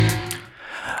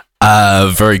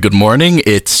Very good morning.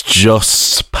 It's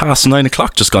just past 9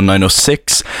 o'clock, just gone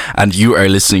 9:06, and you are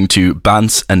listening to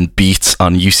Bants and Beats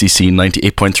on UCC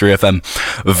 98.3 FM.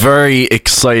 Very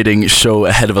exciting show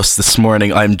ahead of us this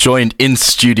morning. I'm joined in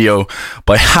studio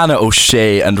by Hannah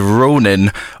O'Shea and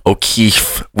Ronan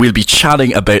O'Keefe. We'll be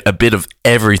chatting about a bit of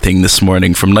everything this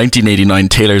morning, from 1989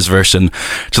 Taylor's version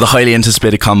to the highly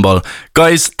anticipated Comm.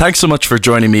 Guys, thanks so much for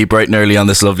joining me bright and early on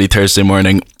this lovely Thursday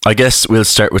morning. I guess we'll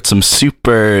start with some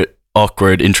super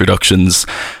awkward introductions.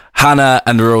 Hannah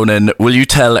and Ronan, will you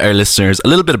tell our listeners a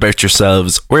little bit about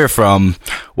yourselves, where you're from,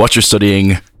 what you're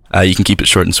studying? You can keep it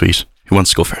short and sweet. Who wants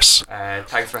to go first?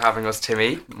 Thanks for having us,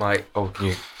 Timmy. Can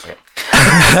you? Okay.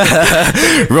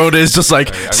 Ronan is just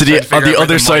like sitting on the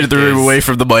other side of the room away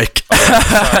from the mic.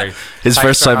 Sorry. His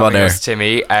first time on air.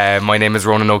 Timmy. My name is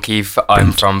Ronan O'Keefe.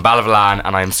 I'm from Ballyvalan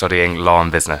and I'm studying law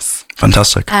and business.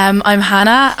 Fantastic. I'm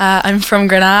Hannah. I'm from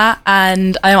Grenagh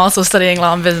and I'm also studying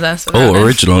law and business. Oh,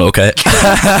 original. Okay.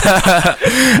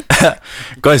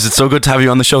 Guys, it's so good to have you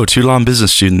on the show. 2 law and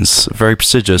business students. Very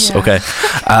prestigious. Yeah. Okay.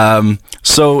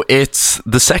 So it's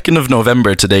the 2nd of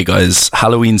November today, guys.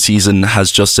 Halloween season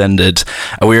has just ended.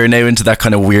 And we are now into that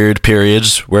kind of weird period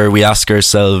where we ask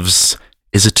ourselves,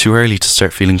 is it too early to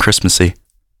start feeling Christmassy?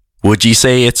 Would you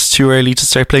say it's too early to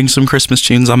start playing some Christmas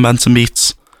tunes on Bants and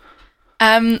Beats?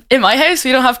 In my house,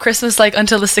 we don't have Christmas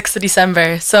until the 6th of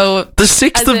December. So the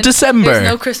 6th of December? There's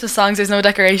no Christmas songs, there's no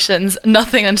decorations,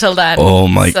 nothing until then. Oh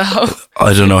my,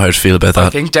 I don't know how to feel about that. I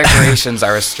think decorations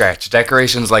are a stretch.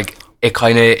 Decorations,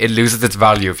 it loses its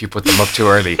value if you put them up too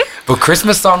early. But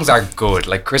Christmas songs are good.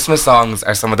 Christmas songs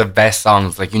are some of the best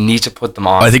songs. You need to put them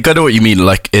on. I think I know what you mean.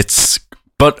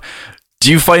 But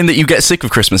do you find that you get sick of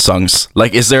Christmas songs?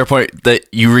 Is there a point that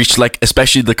you reach,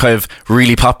 especially the kind of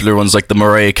really popular ones, like the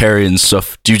Mariah Carey and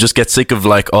stuff? Do you just get sick of,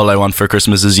 All I Want for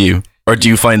Christmas Is You? Or do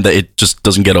you find that it just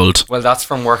doesn't get old? Well, that's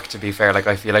from work, to be fair.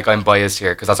 I feel like I'm biased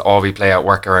here because that's all we play at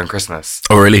work around Christmas.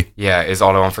 Oh, really? Yeah, is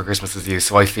All I Want for Christmas Is You.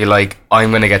 So I feel like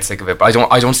I'm going to get sick of it. But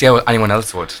I don't see how anyone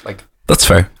else would. That's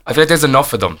fair. I feel like there's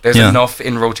enough of them. There's enough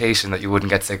in rotation that you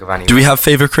wouldn't get sick of anyone. Do we have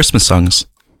favourite Christmas songs?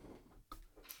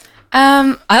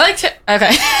 I like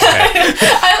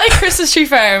Christmas Tree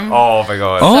Farm. Oh my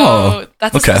god. So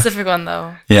that's a specific one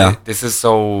though. Yeah. This is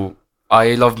so...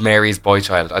 I love Mary's Boy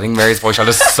Child. I think Mary's Boy Child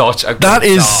is such a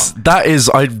good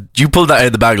song. You pulled that out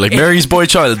of the bag. Mary's Boy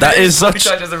Child. Mary's Boy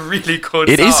Child is a really good song.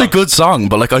 It is a good song,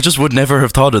 but I just would never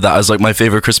have thought of that as my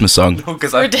favourite Christmas song. No,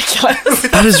 ridiculous.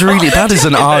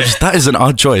 That is an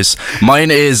odd choice. Mine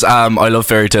is I Love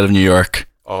Fairy Tale of New York.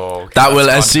 Oh, okay. That will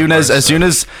as soon as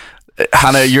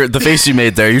Hannah, the face you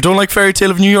made there, you don't like Fairy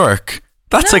Tale of New York?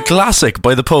 That's a classic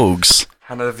by the Pogues.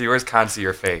 Hannah, the viewers can't see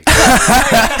your face.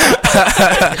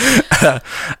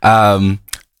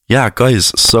 Yeah,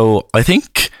 guys, so I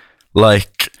think I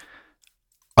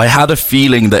had a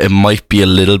feeling that it might be a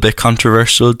little bit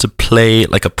controversial to play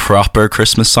a proper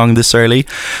Christmas song this early.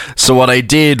 So what I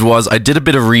did was I did a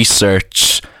bit of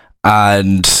research,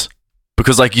 and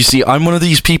because you see, I'm one of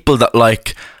these people that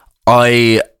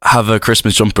I have a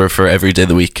Christmas jumper for every day of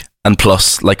the week, and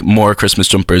plus more Christmas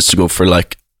jumpers to go for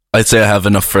I'd say I have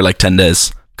enough for 10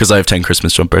 days because I have 10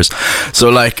 Christmas jumpers.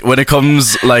 So when it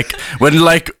comes when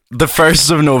the 1st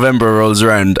of November rolls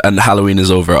around and Halloween is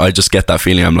over, I just get that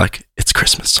feeling. I'm it's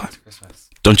Christmas time.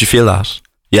 Don't you feel that?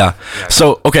 Yeah.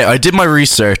 So okay, I did my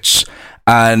research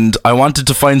and I wanted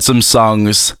to find some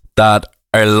songs that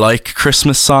are like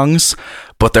Christmas songs,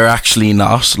 but they're actually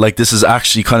not. This is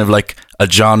actually kind of a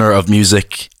genre of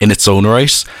music in its own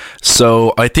right.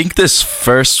 So I think this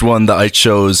first one that I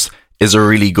chose is a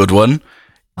really good one.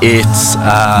 It's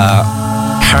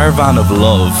Caravan of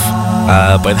Love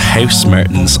by the House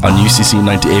Martins on UCC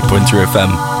 98.3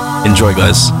 FM. Enjoy,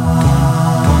 guys.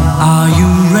 Are you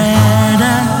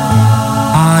ready?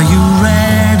 Are you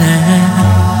ready?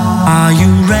 Are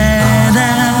you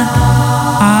ready?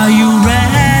 Are you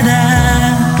ready?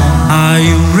 Are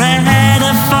you ready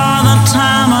for the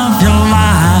time of your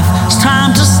life? It's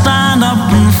time to stand up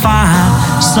and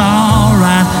fight. It's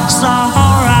alright, it's alright.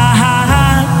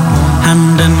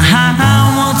 Hand in hand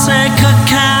we'll take a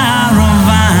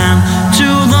caravan to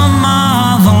the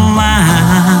motherland.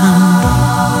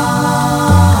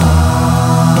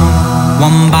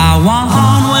 One by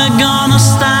one we're gonna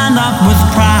stand up with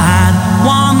pride,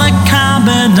 one that can't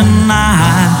be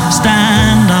denied.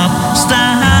 Stand up,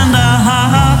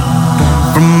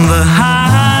 from the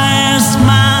highest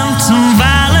mountain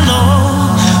valley low.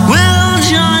 We'll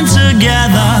join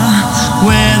together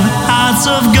with hearts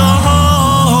of gold.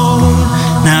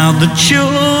 Now the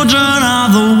children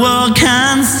of the world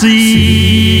can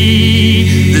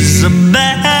see this is a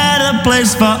better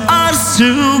place for us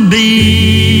to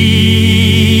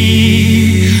be.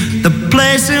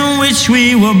 wish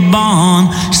we were born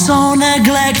so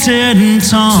neglected and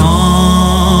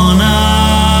torn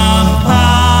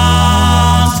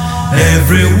apart.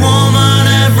 Every woman,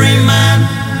 every man,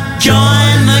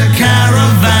 join the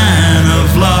caravan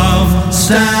of love.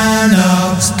 Stand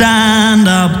up, stand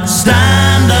up,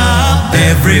 stand up.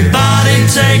 Everybody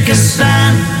take a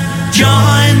stand.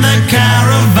 Join the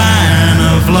caravan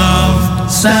of love.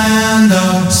 Stand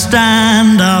up,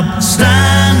 stand up,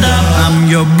 stand up. I'm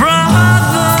your brother.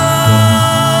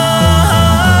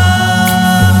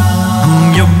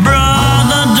 I'm your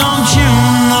brother, don't you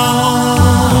know?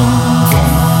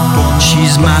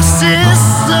 She's my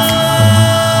sister.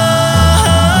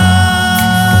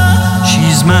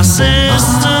 She's my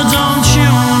sister, don't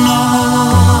you know?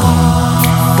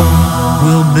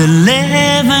 We'll be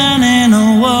living in a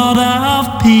world of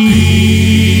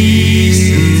peace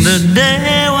in the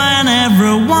day when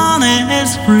everyone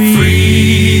is free.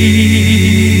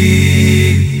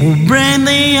 We'll bring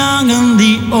the young and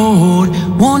the old.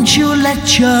 Won't you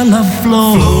let your love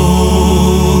flow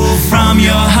from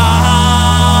your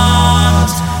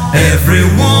heart? Every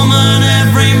woman,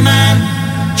 every man,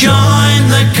 join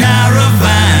the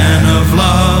caravan of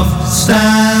love.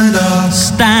 Stand up,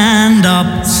 stand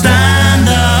up, stand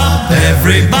up.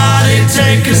 Everybody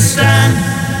take a stand.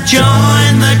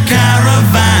 Join the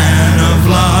caravan of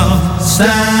love.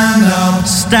 Stand up,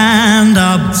 stand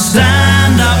up,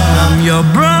 stand up. I'm your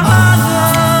brother.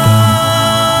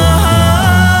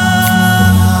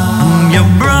 I'm your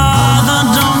brother,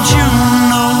 don't you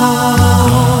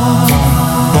know?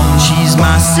 She's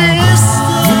my sister.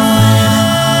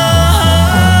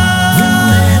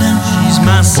 She's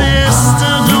my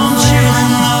sister, don't you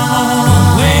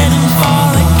know? Waiting for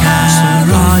the caravan.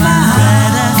 Are you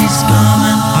ready? He's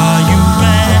coming. Are you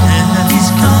ready? He's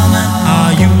coming.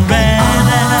 Are you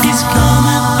ready? He's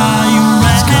coming. Are you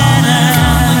ready?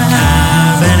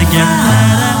 Better get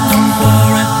ready. Don't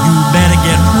worry. You better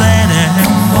get ready.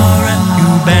 Don't worry. You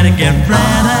better get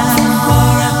ready. Don't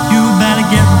worry. You better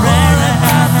get ready.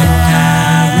 The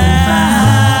caravan.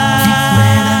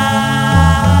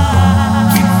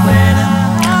 Keep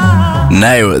waiting.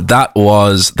 Now, that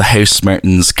was the House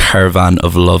Smartins' Caravan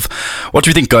of Love. What do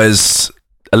you think, guys?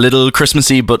 A little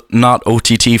Christmassy, but not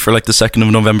OTT for like the 2nd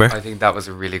of November? I think that was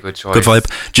a really good choice. Good vibe.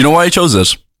 Do you know why I chose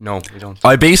it? No, we don't.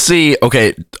 I basically,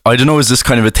 okay, I don't know, is this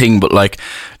kind of a thing, but like,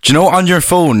 do you know on your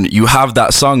phone, you have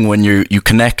that song when you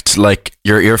connect like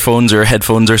your earphones or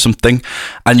headphones or something,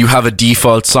 and you have a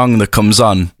default song that comes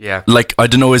on? Yeah. Like, I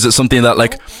don't know, is it something that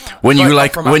like, when you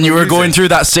like, from when you Apple were going Music. through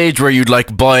that stage where you'd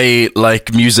like buy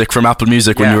like music from Apple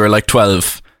Music when Yeah. you were like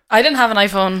 12? I didn't have an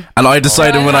iPhone. And I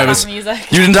decided when I was... Music.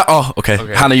 You didn't... Okay.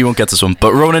 Hannah, you won't get this one.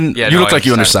 But Ronan, Yeah, you no, look I like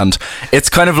you understand. It's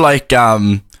kind of like...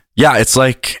 yeah, it's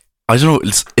like... I don't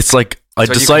know. It's like... I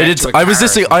So you decided... connect to a I was car or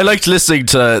listening... I liked listening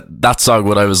to that song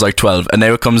when I was like 12. And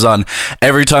now it comes on.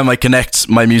 Every time I connect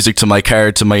my music to my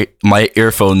car, to my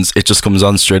earphones, it just comes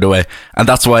on straight away. And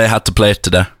that's why I had to play it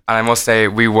today. And I must say,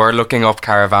 we were looking up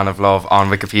Caravan of Love on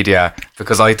Wikipedia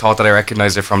because I thought that I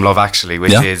recognised it from Love Actually,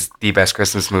 which Yeah. is the best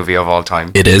Christmas movie of all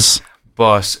time. It is.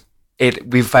 But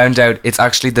we found out it's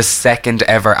actually the second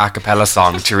ever a cappella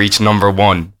song to reach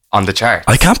 #1 on the chart.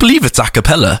 I can't believe it's a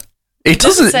cappella. It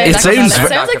doesn't... sound It like sounds... that. It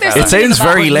sounds like there's It something in sounds the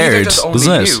very background. layered, Does Only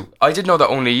doesn't it? You. I didn't know that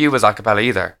Only You was a cappella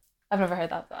either. I've never heard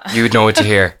that. You would know it to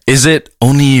hear. Is it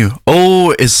Only You?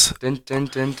 Oh, is... Dun, dun,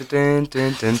 dun, dun, dun,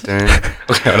 dun, dun, dun.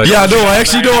 Okay, well, Yeah, no, I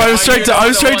actually know. I was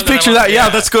trying to picture that. Yeah,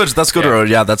 that's good. That's good, Road.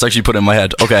 Yeah, that's actually put in my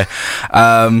head. Okay.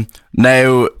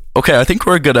 Now, okay, I think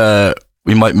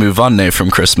we might move on now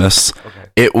from Christmas. Okay.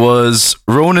 It was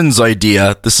Ronan's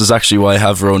idea. This is actually why I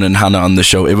have Ronan and Hannah on the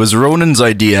show. It was Ronan's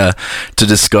idea to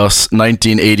discuss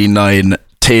 1989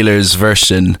 Taylor's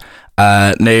version.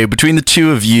 Now, between the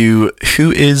two of you,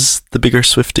 who is the bigger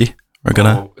Swiftie? We're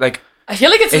gonna... like, I feel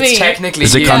like it's me. it's technically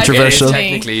Is it you. controversial? It is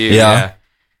technically you, Yeah. yeah.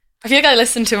 I feel like I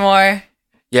listen to more.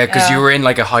 Yeah, because Yeah. you were in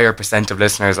like a higher percent of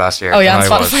listeners last year. Oh yeah, on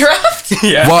than I was. Spotify Wrapped.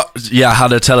 Yeah. What? Yeah,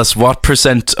 Hannah, tell us, what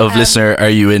percent of listener are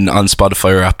you in on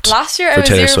Spotify Wrapped? Last year I for was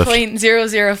Taylor Swift?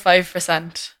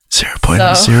 0.005%.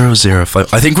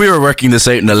 0.005. I think we were working this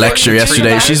out in a lecture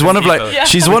yesterday. 3,000 She's one of like people. Yeah.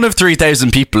 she's one of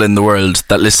 3,000 people in the world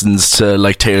that listens to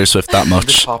like Taylor Swift that The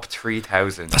much. top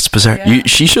 3,000. That's bizarre. Yeah.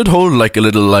 She should hold like a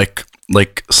little like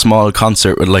small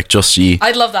concert with like just ye.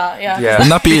 I'd love that. Yeah. Yeah.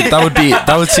 Wouldn't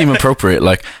that would seem appropriate.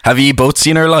 Like, have you both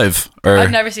seen her live? Or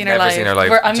I've never seen her Never live. seen her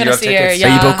live. I'm Do you gonna have see her. tickets? Yeah,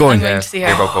 Are you both going? I'm going to see her.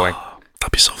 We're both going.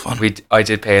 that'd be so fun. I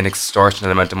did pay an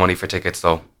extortionate amount of money for tickets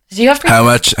though. Did you have free? How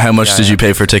much did you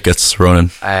pay for tickets,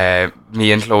 Ronan?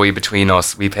 Me and Chloe, between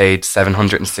us, we paid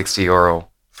 €760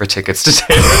 for for tickets to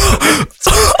Taylor Swift.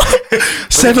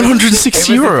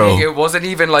 €760. It wasn't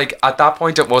even like, at that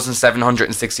point, it wasn't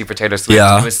 760 for Taylor Swift.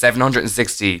 Yeah. It was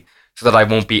 760 so that I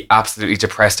won't be absolutely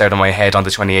depressed out of my head on the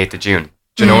 28th of June.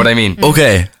 Do you know what I mean?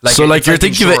 Okay, Like, so like it's you're like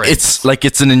thinking of it, insurance. it's like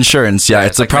it's an insurance. Yeah,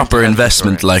 it's a like proper mental health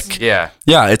investment. insurance. Like,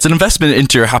 Yeah, it's an investment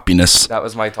into your happiness. that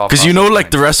was my thought. Because you know, process like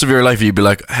the behind rest of your life, you'd be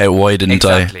like, "Hey, why didn't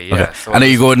Exactly, I?" yeah. Okay. So And are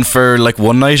you it's- going for like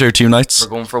one night or 2 nights? We're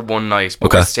going for one night, but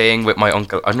Okay. we're staying with my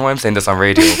uncle. I know I'm saying this on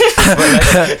radio, but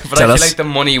I Tell feel us. like the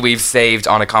money we've saved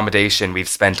on accommodation, we've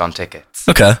spent on tickets.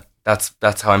 Okay, That's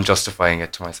how I'm justifying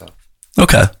it to myself.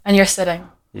 okay. And you're sitting.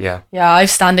 Yeah. Yeah, I've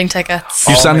standing tickets.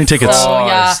 You've Oh standing my tickets. So God.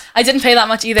 yeah, I didn't pay that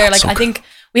much either. Like so I think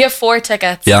we have 4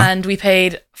 tickets, Yeah. and we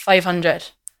paid 500.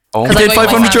 Oh, Because You I paid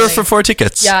went with my €500 family. for 4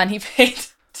 tickets. Yeah, and he paid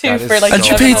 2 That for is like. And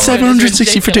you so paid It's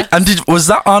 760 for ridiculous. And was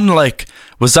that on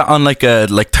like a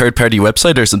third party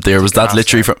website or something, or was that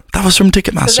literally from Because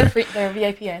Ticketmaster? they're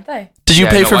VIP, aren't they? Did you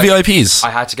Yeah, pay no, for I- VIPs? I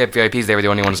had to get VIPs. They were the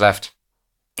only ones left.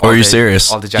 Or are you the-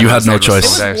 serious? all the You had general no side was choice.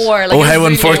 sold It was out. war. Like, Oh, it was how really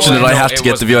unfortunate war. I had it to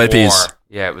get was the VIPs. war.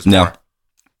 Yeah, it was Yeah. war.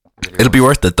 It'll be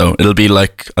worth it though. It'll be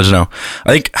like, I don't know.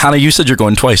 I think Hannah, you said you're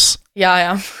going twice. Yeah, I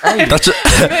am. That's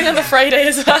I'm going on the Friday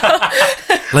as well.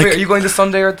 like, Wait, are you going the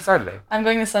Sunday or the Saturday? I'm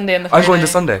going the Sunday and the Friday. I'm going the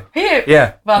Sunday. Are you?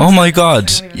 Yeah. Well, oh my god,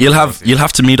 I'm gonna be you'll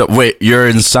have to meet up. Wait, you're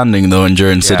in standing though, and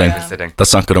you're in sitting. Yeah, sitting.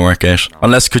 That's not going to work out.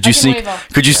 Unless could you I can sneak? wave off.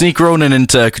 Could you sneak Ronan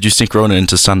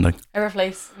into standing? I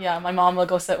replace. Yeah, my mom will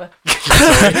go sit with.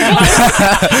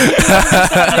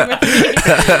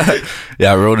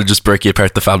 Yeah, Ronan just break you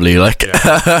apart the family like.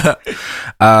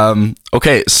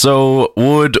 Okay, so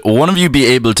would one of you be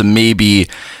able to maybe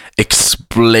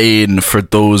explain for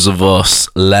those of us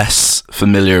less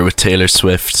familiar with Taylor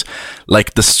Swift,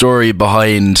 like the story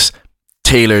behind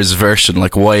Taylor's version?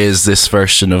 Like, why is this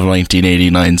version of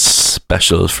 1989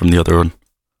 special from the other one?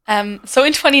 So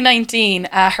in 2019,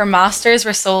 her masters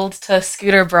were sold to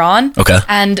Scooter Braun. Okay.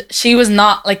 And she was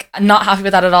not happy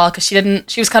with that at all because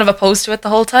she was kind of opposed to it the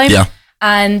whole time. Yeah.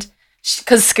 And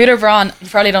because Scooter Braun, you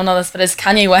probably don't know this, but is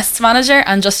Kanye West's manager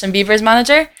and Justin Bieber's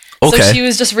manager. Okay. So she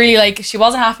was just really like, she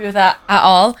wasn't happy with that at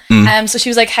all. So she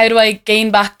was like, how do I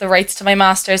gain back the rights to my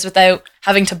masters without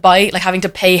having to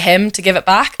pay him to give it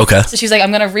back? Okay. So she's like,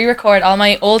 I'm going to re-record all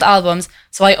my old albums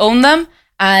so I own them,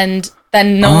 and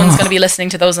then no one's going to be listening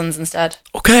to those ones instead.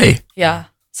 Okay. Yeah.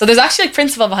 So there's actually like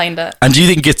principle behind it. And do you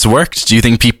think it's worked? Do you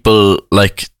think people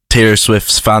like Taylor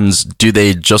Swift's fans, do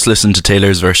they just listen to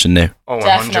Taylor's version now? Oh,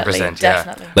 100%. Definitely, Yeah.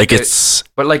 definitely. Like It- it's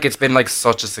But like, it's been like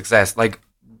such a success. Like,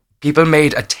 people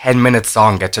made a 10-minute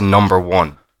song get to number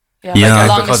 1. Yeah. Yeah. the Like,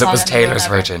 longest because it song was I've ever Taylor's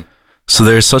ever. version. so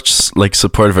there's such like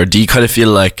support of her. Do you kind of feel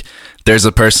like there's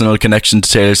a personal connection to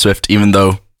Taylor Swift, even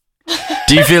though?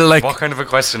 Do you feel like What kind of a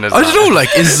question is I that? don't know, like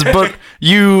but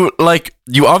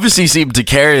you obviously seem to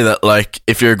care that like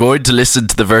if you're going to listen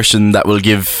to the version that will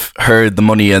give her the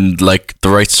money and like the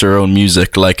rights to her own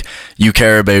music, like you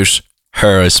care about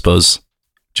her, I suppose.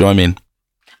 Do you know what I mean?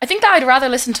 I think that I'd rather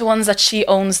listen to ones that she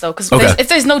owns though, because Okay. if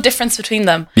there's no difference between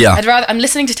them, Yeah. I'm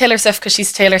listening to Taylor Swift because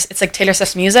she's Taylor. It's like Taylor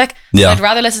Swift's music. Yeah. So I'd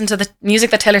rather listen to the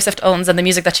music that Taylor Swift owns than the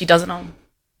music that she doesn't own.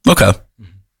 Okay.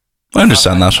 I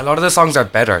understand that. A lot of the songs are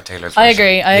better, Taylor's I version.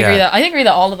 agree. I agree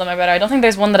that all of them are better. I don't think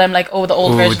there's one that I'm like, oh, the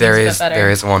old Ooh, version there is is a bit better. there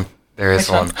is one. There is Which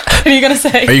one. What are you gonna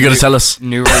say? Are you going to tell us?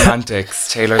 New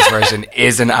Romantics, Taylor's version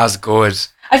isn't as good.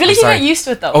 I feel like I'm you sorry. get used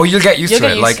to it though. Oh, you'll get used to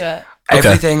it. Like to it.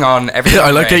 everything on everything. I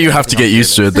on like that Red, you have to get everything on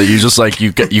used to it. That you just like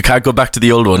you can't go back to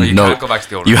the old one. You No, can't go back to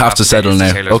the old you one. have to get settle used to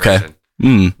now. Taylor's Okay.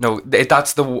 version. No,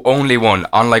 that's the only one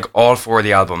on like all 4 of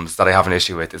the albums that I have an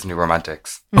issue with is New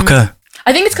Romantics. Okay.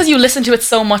 I think it's because you listen to it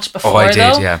so much before I did,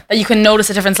 though, yeah. that you can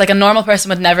notice a difference. Like a normal person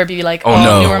would never be like, Oh, oh,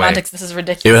 no New way. Romantics, this is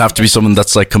ridiculous. It would have to be someone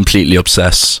that's like completely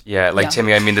obsessed. Yeah, like Yeah.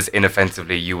 Timmy, I mean this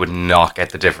inoffensively, you would not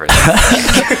get the difference.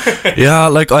 Yeah,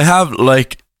 like I have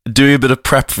like doing a bit of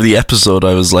prep for the episode.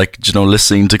 I was like,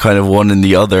 listening to kind of one and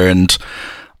the other, and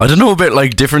I don't know about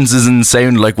like differences in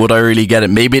sound. Like, would I really get it?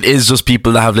 Maybe it is just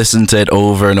people that have listened to it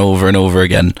over and over and over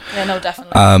again. Yeah, no,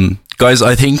 definitely. Guys,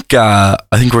 I think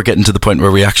we're getting to the point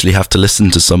where we actually have to listen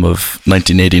to some of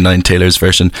 1989 Taylor's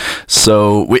version.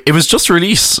 So it was just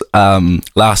released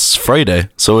last Friday,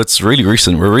 so it's really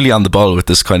recent. We're really on the ball with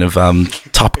this kind of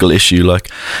topical issue. Like,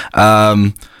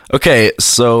 okay,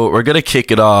 so we're gonna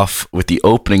kick it off with the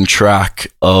opening track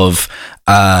of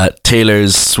Taylor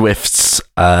Swift's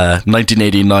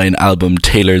 1989 album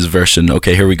Taylor's Version.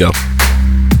 Okay, here we go.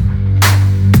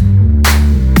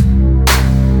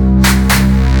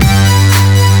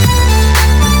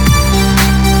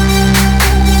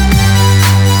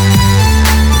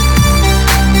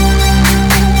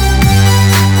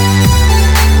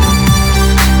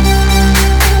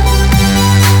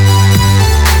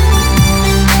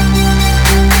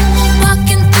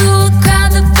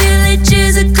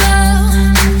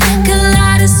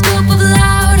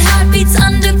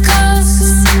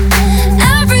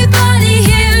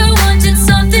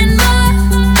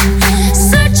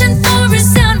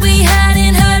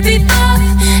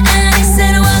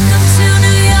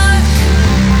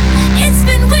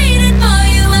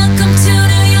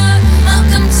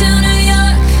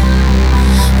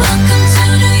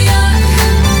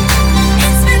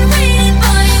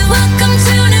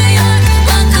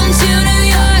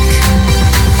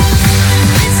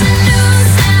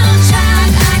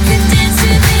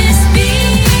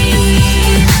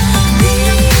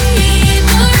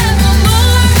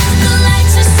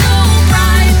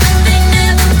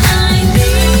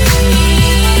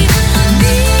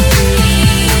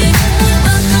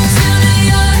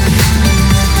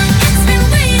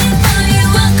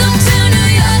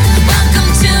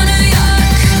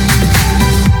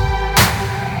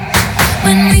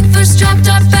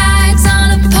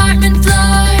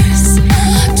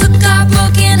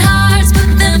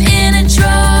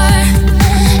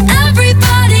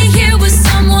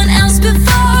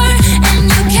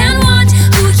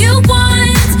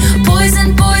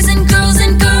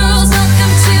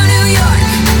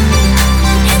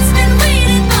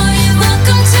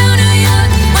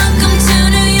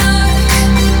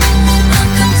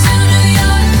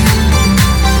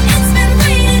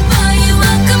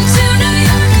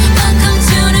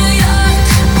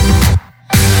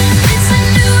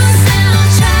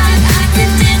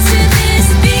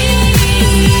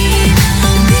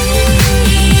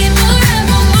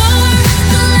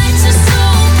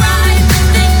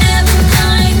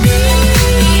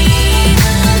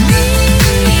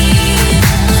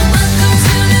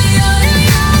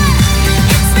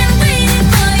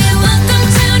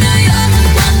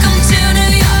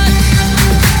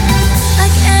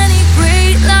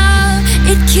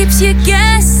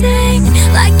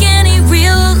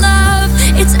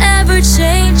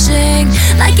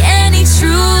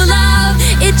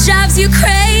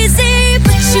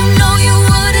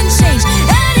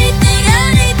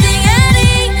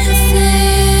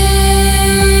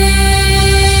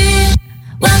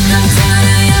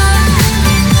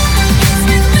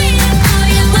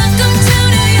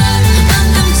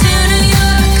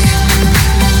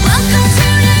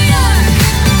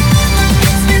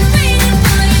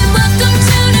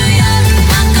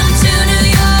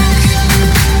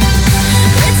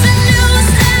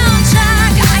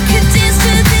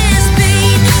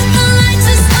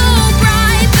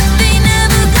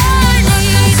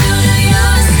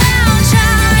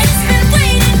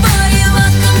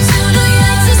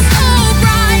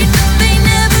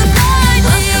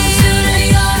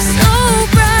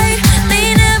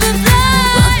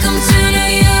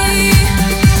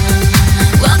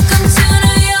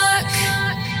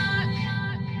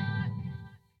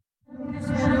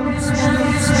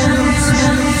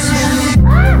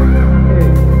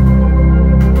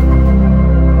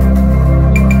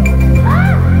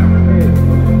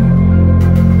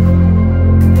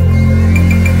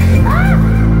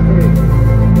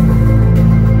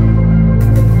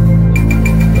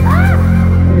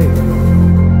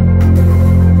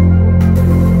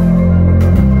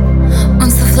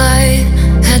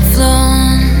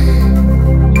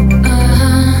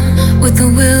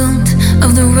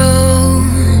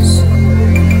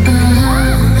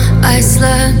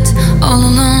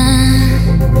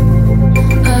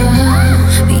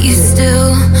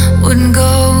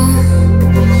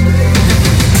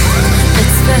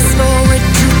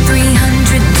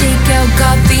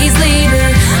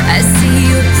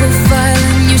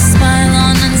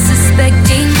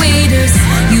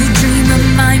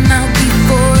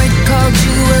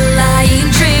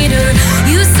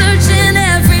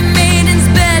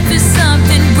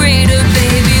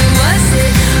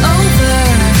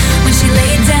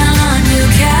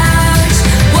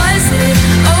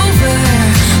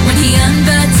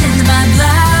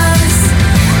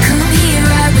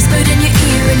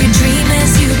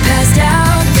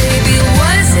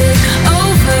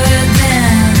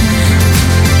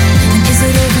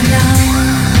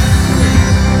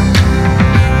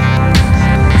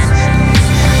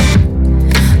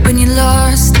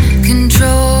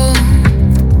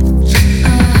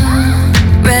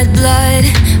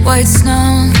 white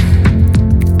snow,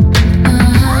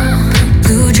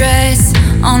 blue dress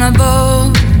on a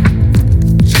boat.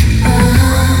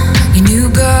 Your new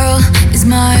girl is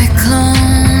my clone.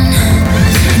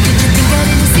 And did you think I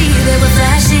didn't see there were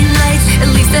flashing lights? At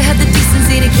least I had the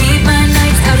decency to keep my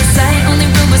nights out of sight. Only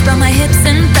rumors about my hips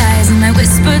and thighs and my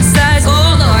whispered sighs.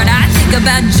 Oh Lord, I think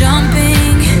about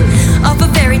jumping off a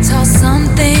very tall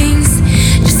somethings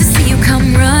just to see you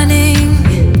come running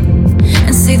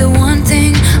and say the one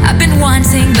thing I've been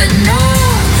wanting. But no,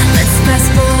 let's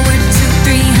fast forward to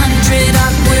 300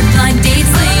 awkward blind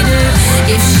dates later.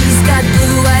 If she's got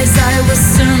blue eyes, I will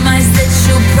surmise that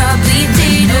she'll probably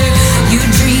date her. You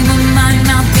dream of my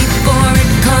mouth before it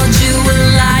called you a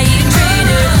lying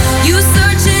traitor. You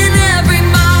search in every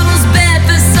model's bed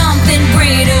for something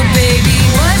greater. Baby,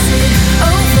 was it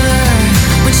over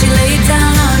when she laid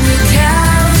down on your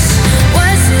couch?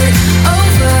 Was it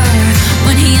over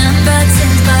when he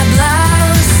unbuttoned my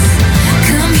blouse?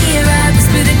 Come here, I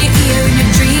whispered in your ear in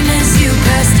your dream as you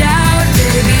passed out.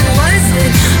 Baby, was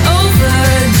it over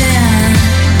then?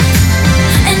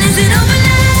 And is it over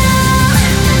now?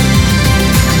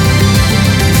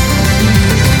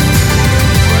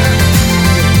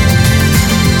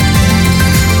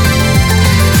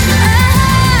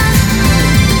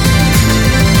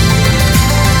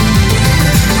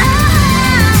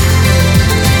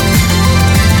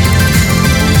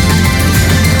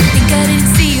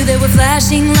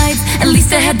 Flashing lights, at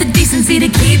least I had the decency to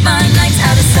keep my nights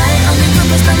out of sight. Only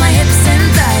rumors about my hips and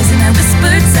thighs and my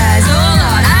whispered sighs. Oh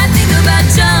Lord, I think about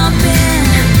jumping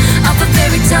off a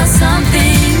fairy tale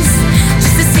somethings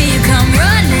just to see you come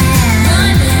running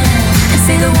and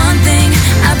say the one thing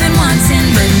I've been wanting.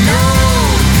 But no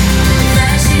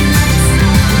flashing lights.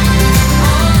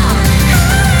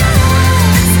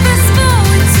 Let's fast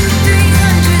forward to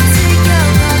 300, take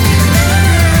out coffee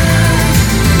later.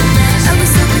 I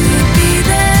was hoping you'd be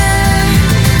there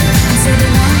and say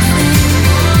the one thing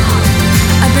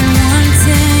I've been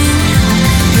wanting,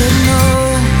 but no.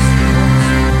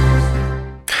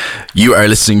 You are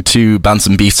listening to Bants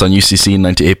and Beats on UCC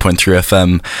 98.3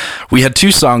 FM. We had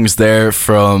two songs there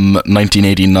from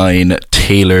 1989,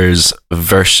 Taylor's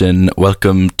version,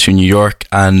 Welcome to New York,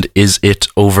 and Is It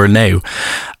Over Now?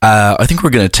 I think we're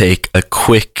going to take a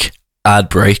quick ad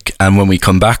break, and when we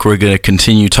come back, we're going to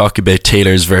continue talking about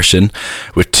Taylor's version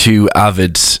with two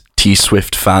avid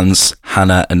T-Swift fans,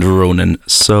 Hannah and Ronan.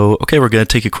 So, okay, we're going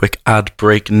to take a quick ad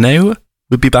break now.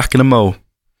 We'll be back in a mo.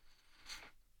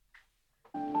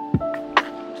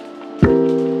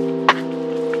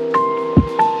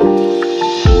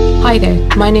 Hi there,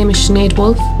 my name is Sinead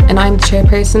Wolfe and I'm the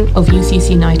chairperson of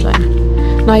UCC Nightline.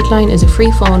 Nightline is a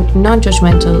free-phone,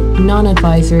 non-judgmental,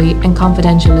 non-advisory and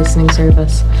confidential listening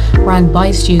service run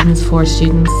by students for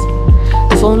students.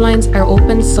 The phone lines are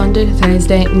open Sunday to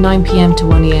Thursday 9pm to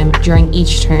 1am during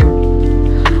each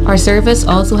term. Our service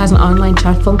also has an online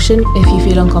chat function if you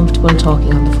feel uncomfortable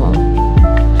talking on the phone.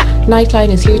 Nightline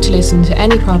is here to listen to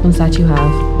any problems that you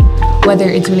have, whether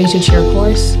it's related to your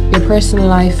course, your personal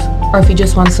life, or if you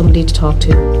just want somebody to talk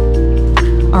to.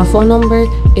 Our phone number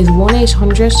is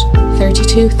 1800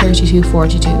 32 32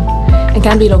 42 and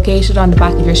can be located on the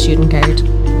back of your student card.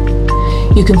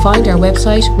 You can find our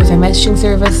website with our messaging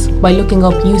service by looking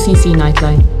up UCC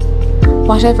Nightline.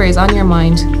 Whatever is on your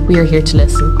mind, we are here to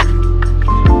listen.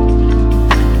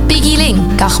 Biggie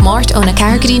Ling, gach mort ó na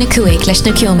cargadína cuaig leis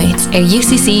na Kilmates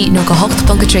UCC nó go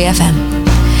 8.3 FM.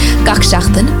 Gach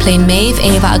seachtain, plain Maeve,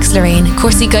 Ava agus Lorraine,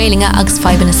 cuasaí gailinge agus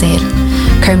fiban na séir.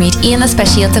 Curmid íana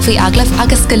speisialta faoi aglah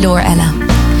agus go leor eile.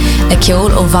 A ceol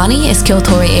ó Vanni is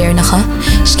ceoltóirí éarnacha,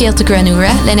 scéalta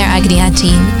granúra lenar agni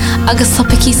antín, agus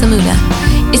sopací samúla.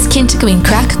 Is cinnte go bhíon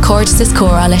crack cordis is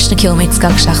córa leis na Kilmates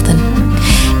gach seachtain.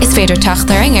 Is féidir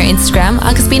teachtaring Instagram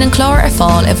agus bíon an clár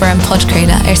fáil i bhar an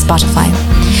podcréile Spotify.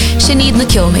 Sin iad na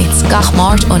Kilmates gach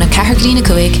mort ó na cargadína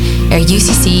cuaig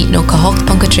UCC nó go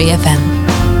 8.3 FM.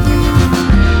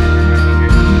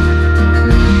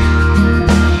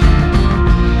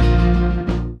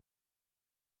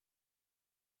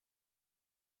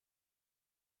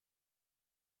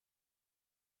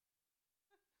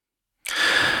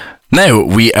 Now,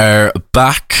 we are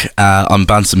back on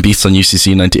Bants and Beats on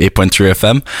UCC 98.3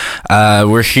 FM.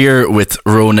 We're here with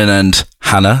Ronan and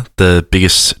Hannah, the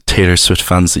biggest Taylor Swift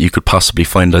fans that you could possibly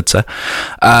find, I'd say.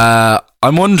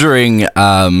 I'm wondering,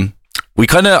 I'm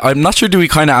not sure do we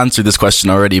kind of answer this question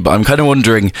already, but I'm kind of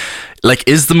wondering, like,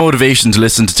 is the motivation to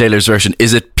listen to Taylor's version,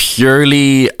 is it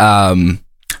purely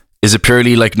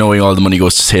like knowing all the money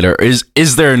goes to Taylor?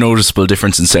 Is there a noticeable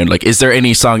difference in sound? Like, is there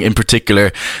any song in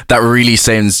particular that really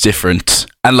sounds different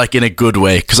and like in a good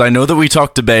way? Because I know that we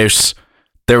talked about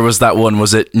there was that one.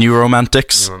 Was it New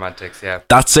Romantics? New Romantics, yeah.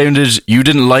 That sounded. You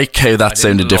didn't like how that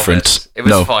sounded different. It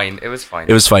was fine. It was fine.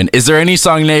 It was fine. Is there any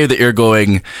song now that you're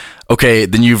going, okay,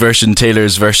 the new version,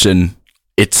 Taylor's version,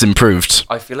 it's improved?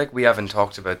 I feel like we haven't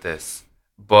talked about this,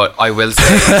 but I will say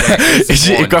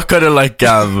it got kind of like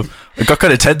it got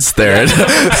kind of tense there.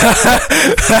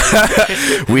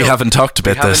 We haven't talked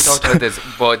about this. We haven't talked about this,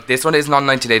 but this one is not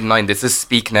 1989. This is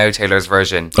Speak Now, Taylor's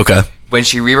version. Okay. When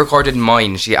she re-recorded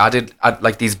Mine, she added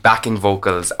like these backing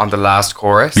vocals on the last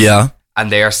chorus. Yeah.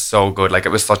 And they are so good. Like, it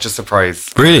was such a surprise.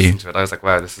 Really? I was like,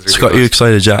 wow, this is really It's got good. you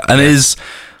excited, yeah. And is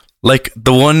like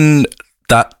the one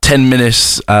that 10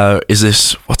 minutes is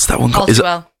it, what's that one called? All Too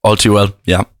Well. All Too Well,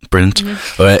 yeah, brilliant.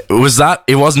 Was that,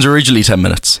 it wasn't originally 10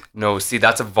 minutes? No, see,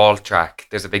 that's a vault track.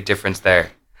 There's a big difference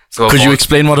there. So Could you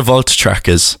explain what a vault track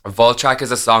is? A vault track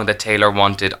is a song that Taylor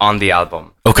wanted on the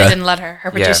album. Okay. They didn't let her.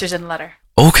 Her producers didn't let her.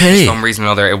 Okay. For some reason or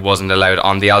other, it wasn't allowed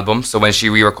on the album. So when she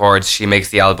re-records, she makes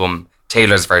the album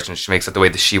Taylor's version. She makes it the way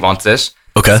that she wants it.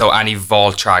 Okay. So any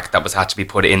vault track that had to be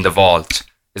put in the vault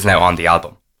is now on the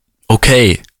album.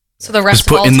 Okay. So the rest It's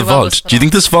put in the vault. Do you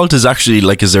think this vault is actually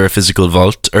like, is there a physical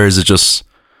vault or is it just...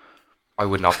 I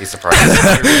would not be surprised.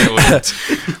 I really wouldn't.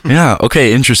 Yeah,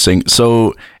 okay, interesting.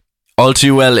 So All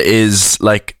Too Well is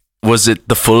like, was it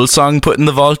the full song put in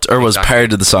the vault or was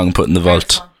part of the song put in the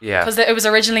vault? Yeah. Because it was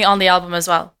originally on the album as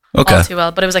well. Okay. All Too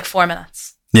Well, but it was like 4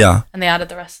 minutes. Yeah. And they added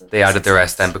the rest. They added the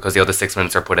rest then because the other 6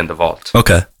 minutes are put in the vault.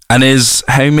 Okay. And is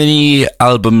how many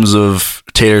albums of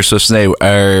Taylor Swift's now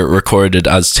are recorded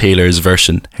as Taylor's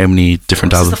version? How many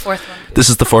different albums? This is the 4th one. This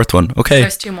is the 4th one. Okay.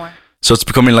 There's 2 more. So it's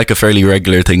becoming like a fairly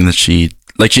regular thing that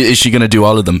is she going to do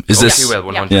all of them? Is Oh, this? she will,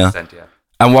 100%, yeah.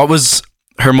 And what was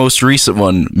her most recent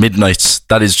one, Midnights?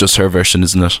 That is just her version,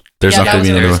 isn't it? There's not going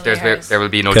to be another one. There will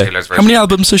be no Okay. Taylor's version. How many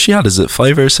albums has she had? Is it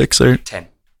 5 or 6 or 10?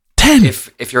 10.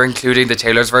 If you're including the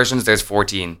Taylor's versions, there's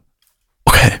 14.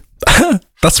 Okay.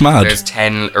 That's mad. There's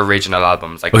 10 original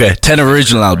albums. Like, Okay, 10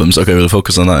 original albums. Okay, we'll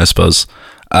focus on that, I suppose.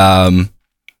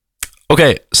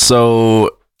 Okay,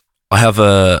 so I have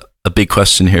a big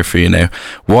question here for you now.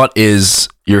 What is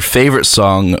your favourite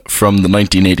song from the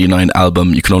 1989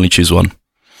 album? You can only choose one.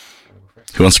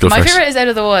 Who wants to go My first? favourite is Out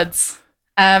of the Woods.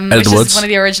 of Which the Woods? is one of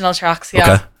the original tracks,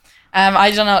 yeah. Okay.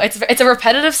 I don't know. It's a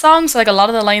repetitive song, so like a lot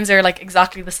of the lines are like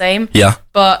exactly the same. Yeah.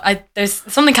 But there's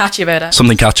something catchy about it.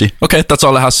 Something catchy. Okay, that's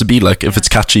all it has to be. Like, if it's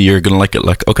catchy, you're going to like it.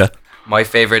 Like, okay. My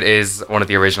favourite is one of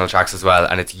the original tracks as well,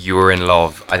 and it's You Were In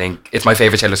Love. I think it's my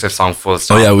favourite Taylor Swift song, full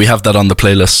stop. Oh yeah, we have that on the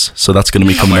playlist, so that's going to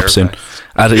be coming up soon.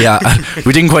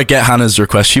 We didn't quite get Hannah's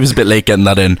request. She was a bit late getting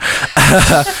that in.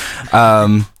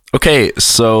 Okay,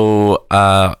 so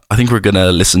I think we're going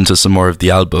to listen to some more of the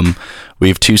album. We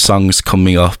have 2 songs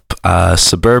coming up,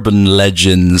 Suburban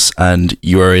Legends and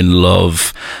You Are In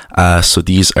Love. So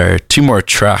these are 2 more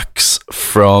tracks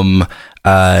from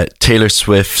Taylor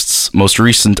Swift's most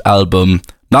recent album.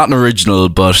 Not an original,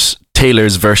 but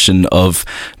Taylor's version of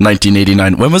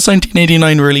 1989. When was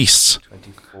 1989 released?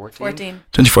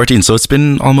 2014. So it's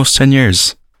been almost 10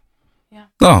 years. Yeah.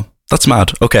 Oh, that's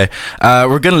mad. Okay.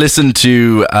 We're going to listen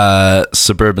to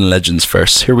Suburban Legends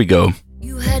first. Here we go.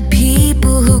 You had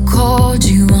people who called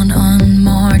you on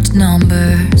unmarked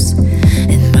numbers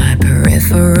in my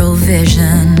peripheral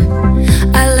vision.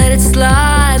 I let it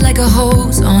slide like a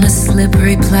hose on a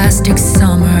slippery plastic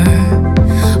summer,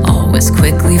 always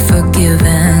quickly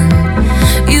forgiven.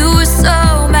 You were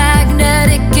so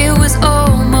magnetic, it was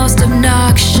almost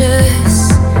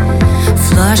obnoxious.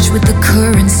 Flush with the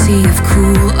currency of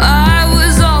cool, I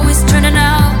was always turning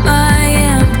out my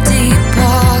empty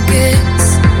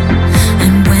pockets.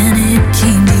 And when it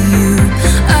came to you,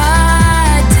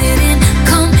 I didn't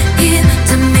come here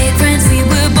to make friends. We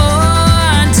were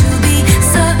born to be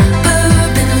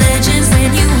suburban legends.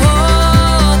 When you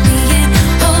hold me, it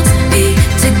holds me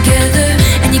together,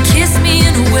 and you kiss me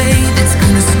in a way that's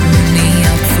gonna screw me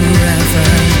up forever.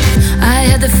 I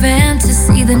had the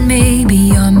fantasy that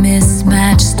maybe our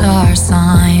mismatched star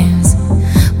signs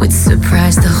would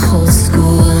surprise the whole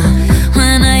school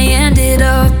when I ended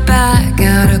up back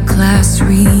at a class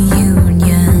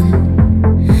reunion,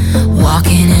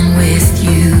 walking in with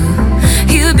you.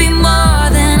 You'd be more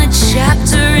than a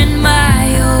chapter in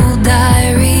my old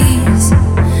diaries,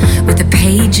 with the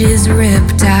pages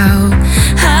ripped out.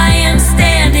 I am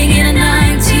standing in a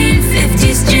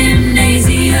 1950s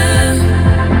gymnasium,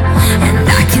 and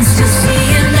I can still see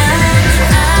you now.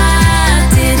 I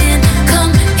didn't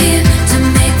come here to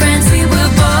make friends. We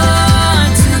were born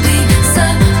to be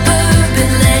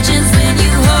suburban legends. When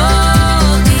you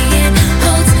hold me, it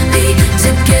holds me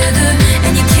together,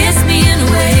 and you kiss me in a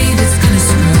way that's gonna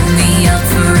screw me up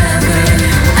forever.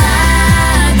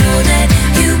 I know that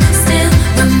you still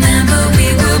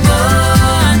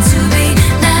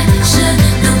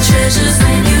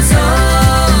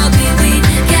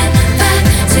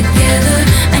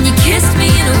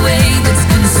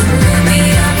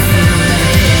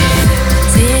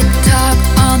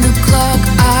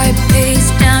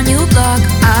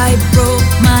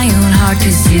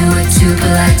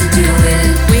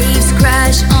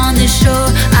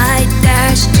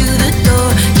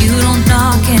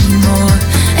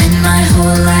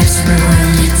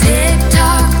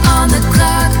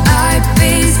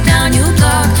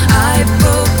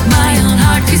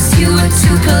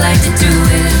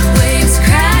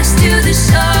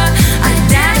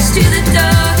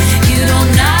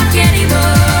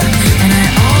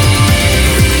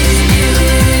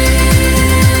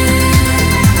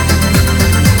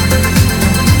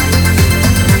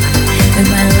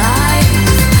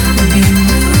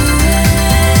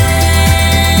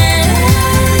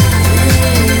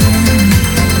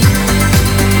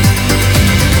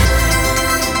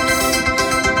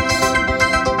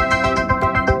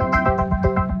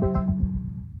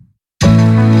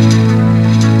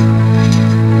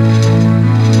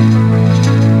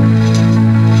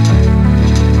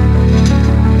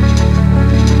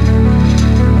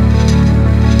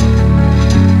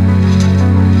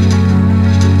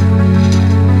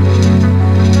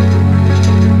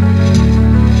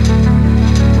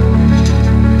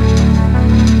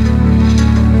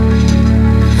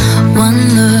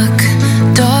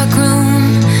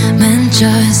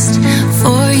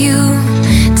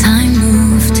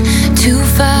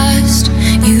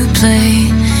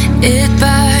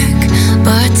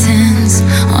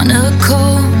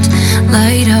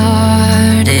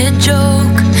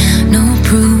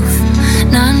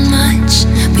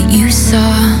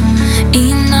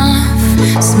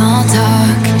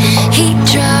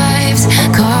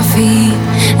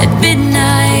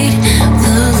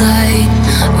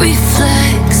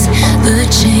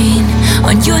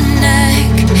your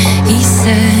neck. He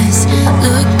says,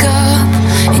 look up,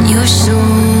 and your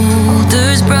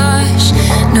shoulders brush.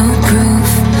 No proof,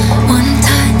 one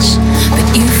touch, but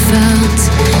you felt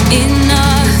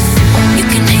enough. You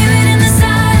can hear it in the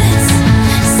silence,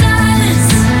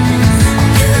 silence.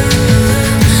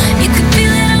 You can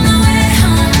feel it on the way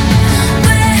home,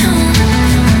 way home.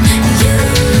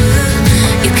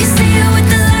 You can see it with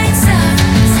the lights out,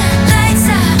 lights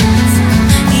out.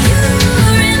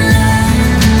 You're in love,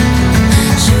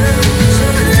 true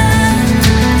love.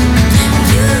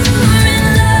 You're in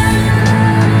love.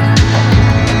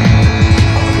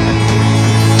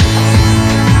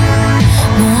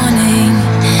 Morning,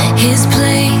 his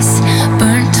place,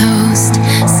 burnt toast.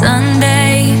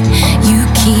 Sunday, you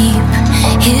keep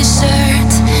his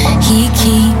shirt, he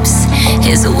keeps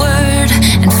his word.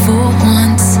 And for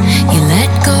once, you let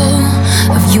go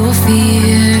of your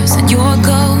fears and your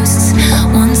ghosts.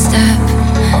 One step,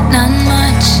 not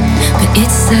much, but it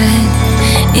said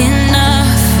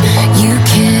enough. You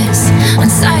kiss on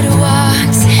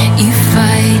sidewalks, you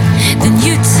fight, then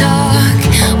you talk.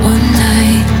 One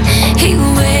night, he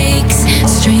wakes,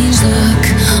 strange look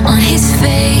on his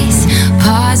face,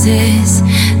 pauses,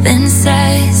 then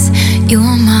says,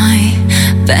 you're my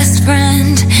best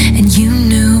friend. And you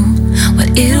knew what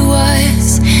it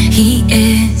was. He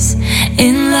is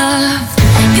in love.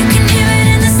 You can hear it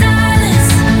in the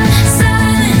silence,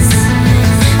 silence.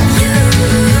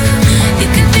 You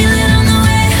can feel it on the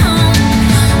way home,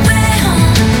 way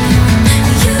home.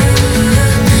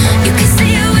 You can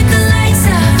see it with the lights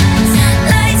out,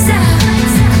 lights out.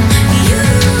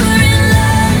 You're in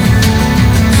love,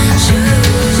 true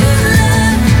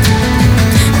love.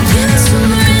 You're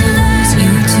in love.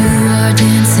 You two are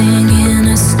dancing in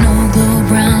a snow globe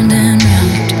round and round.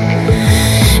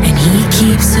 And he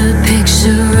keeps a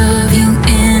picture of you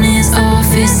in his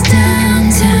office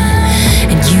downtown.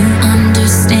 And you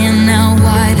understand now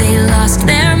why they lost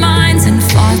their minds and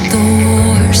fought the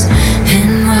wars.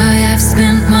 And why I've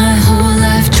spent my whole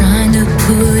life trying to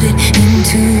put it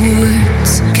into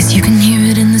words. 'Cause you can hear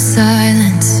it in the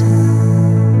silence.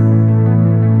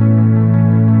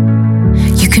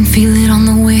 You can feel it on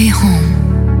the way home.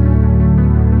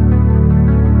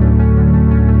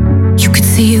 You could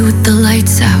see it with the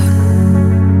lights out.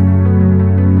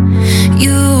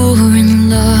 You're in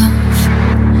love,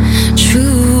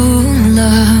 true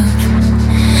love.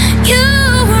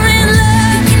 You're in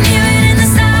love. You can hear it in the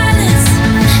silence,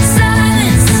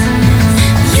 silence.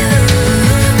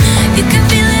 You can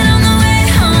feel it on the way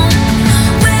home,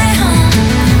 way home.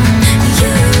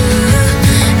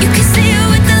 You can see it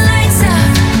with the lights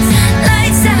out,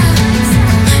 lights out.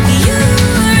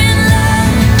 You're in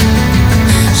love,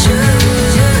 true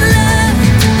love.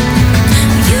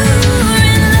 You're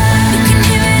in love. You can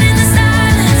hear it in the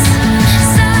silence,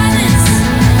 silence.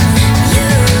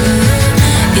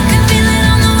 You can feel it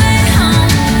on the way home,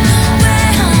 way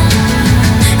home.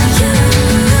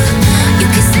 You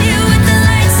can see it with the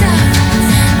lights out,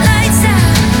 lights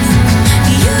out.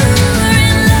 You're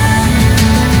in love,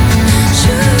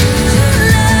 true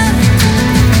love.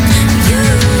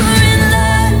 You're in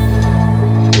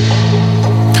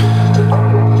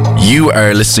love. You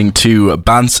are listening to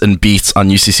Bants and Beats on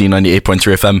UCC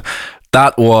 98.3 FM.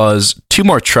 That was two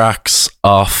more tracks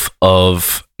off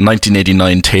of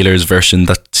 1989 Taylor's version.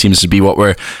 That seems to be what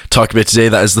we're talking about today.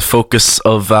 That is the focus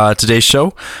of today's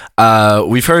show.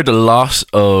 We've heard a lot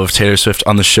of Taylor Swift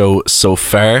on the show so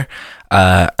far,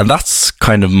 and that's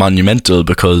kind of monumental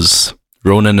because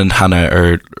Ronan and Hannah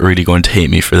are really going to hate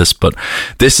me for this, but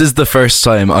this is the first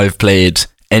time I've played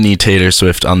any Taylor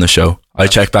Swift on the show. I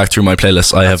checked back through my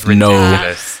playlist. I have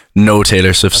ridiculous. no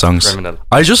Taylor Swift songs. Criminal.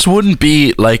 I just wouldn't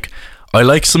be like, I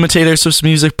like some of Taylor Swift's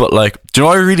music, but like, do you know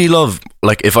what I really love?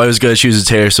 Like, if I was going to choose a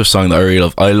Taylor Swift song that I really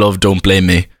love, I love Don't Blame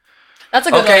Me. That's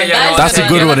a good Okay, one. yeah, no, That's a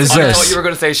good one, is I this? thought you were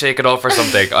going to say Shake It Off or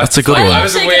something. That's a good I one. love I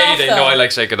was Shake It waiting. Off, though. No, I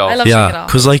like Shake It Off. I love Shake It Yeah, Off.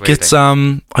 because like it's I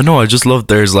know, I just love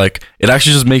there's like, it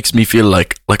actually just makes me feel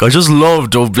like I just love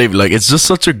Don't Blame Me. Like, it's just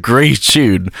such a great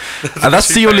tune. And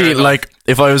that's the only, like,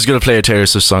 if I was going to play a Taylor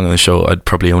Swift song on the show, I'd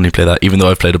probably only play that, even though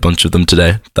I've played a bunch of them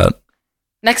today. That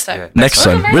Next time. Yeah. next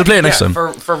time. We'll play it next time.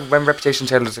 For when Reputation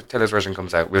Taylor's version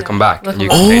comes out, we'll come back. And you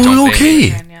can play Don't Oh, Blame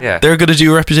Me. okay. Yeah. They're going to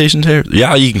do Reputation Taylor.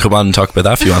 Yeah, you can come on and talk about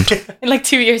that if you want. In like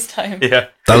 2 years' time. Yeah.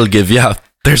 That'll give, yeah.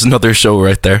 There's another show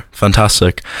right there.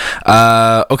 Fantastic.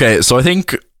 Okay, so I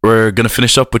think we're gonna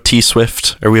finish up with T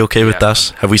Swift. Are we okay with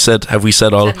that? Have we said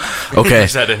all? Okay. I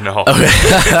said it no.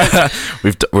 Okay.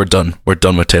 We're done. We're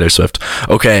done with Taylor Swift.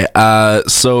 Okay.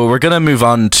 So we're gonna move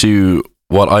on to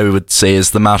what I would say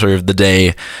is the matter of the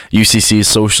day, UCC's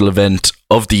social event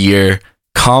of the year,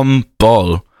 Comm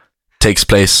Ball. takes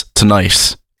place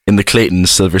tonight in the Clayton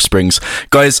Silver Springs.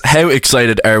 Guys, how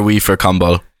excited are we for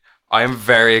Comball? I am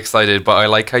very excited, but I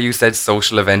like how you said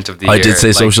social event of the year. I did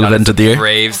say social event of the year.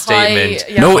 Brave statement.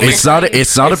 Yeah, No, high. it's not.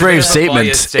 It's not a brave statement.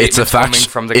 Biased It's a coming fact.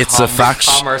 from the It's a fact.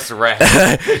 commerce rep.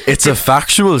 It's a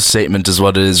factual statement, is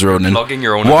what it is, Ronan. Plugging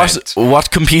your own What event.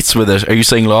 what competes with it? Are you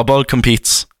saying lawball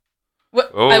competes?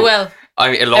 Oh. I will.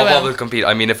 I mean, I Law Ball will. will compete.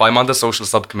 I mean, if I'm on the social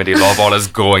subcommittee, Law Ball is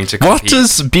going to compete. What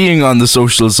does being on the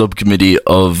social subcommittee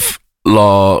of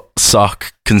Law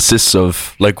Soc consist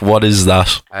of? Like, what is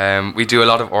that? We do a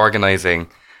lot of organising.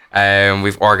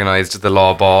 We've organised the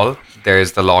Law Ball.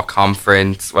 There's the Law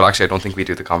Conference. Well, actually, I don't think we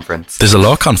do the conference. There's a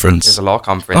law conference. There's a Law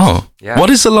Conference. Oh, yeah. What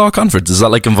is a law conference? Is that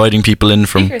like inviting people in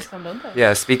from? Speakers come, don't they?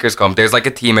 Yeah, speakers come. There's like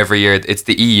a team every year. It's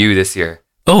the EU this year.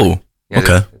 Oh, Yeah, okay.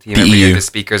 there's a team The every year. EU. The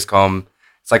speakers come.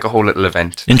 It's like a whole little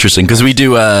event. Interesting, because we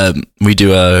do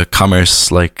a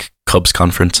commerce like Cubs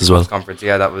conference as well. Conference.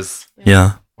 Yeah, that was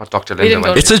Yeah, what Dr. We Linda didn't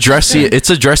went. go it's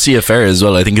a dressy affair as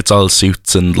well. I think it's all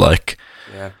suits and like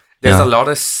Yeah. There's Yeah. a lot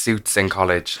of suits in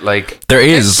college. Like there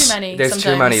There's is. too many. there's too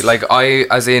sometimes. many. Like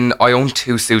I own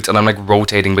 2 suits and I'm like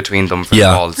rotating between them for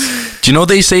Yeah. the balls. Do you know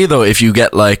they say though if you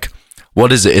get like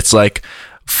what is it? It's like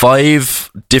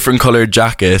 5 different colored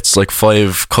jackets, like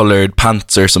 5 colored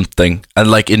pants or something,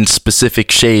 and like in specific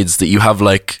shades that you have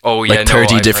like Oh, yeah, like no,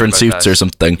 30 I've different heard about suits that. or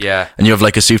something. Yeah. And you have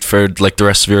like a suit for like the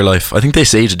rest of your life. I think they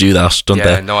say to do that, don't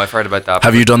Yeah, they? no, I've heard about that.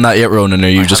 Have you done that yet, Ronan? Or are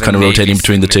you just kind of rotating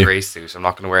between the two? Grey suit. I'm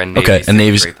not going to wear a navy Okay, a suit navy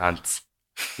and s- grey pants.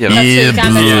 You know? That's Yeah, what you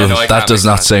can boo. do. Yeah, no, I That can't does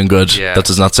make not that. sound good. Yeah. That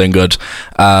does not sound good.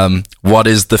 What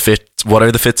is the fit? What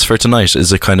are the fits for tonight?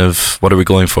 Is it kind of what are we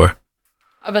going for?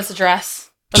 I bet it's a dress.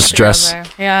 Just That's what the girls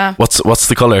dress? wear. Yeah. What's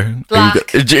the color?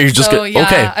 Black. You just So, get yeah,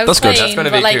 okay. I was That's good. plain, That's gonna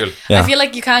but, be like, cool. Yeah. I feel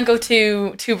like you can't go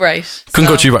too bright. Couldn't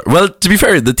go so- too far. Well, to be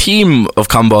fair, the theme of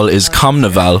Comball is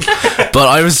Comnaval, but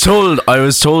I was told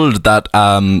that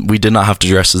we did not have to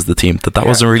dress as the theme. That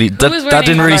wasn't really Who that was that wearing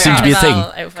didn't really seem to be a thing.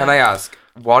 carnival outfit? Can I ask,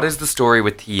 what is the story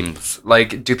with themes?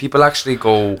 Like, do people actually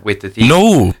go with the theme?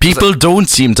 No, people don't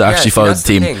seem to actually see, follow the that's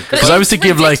the theme thing. because I was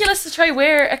thinking of like. ridiculous to try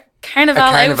wear a carnival,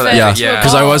 carnival outfit. Yeah, outfit, yeah.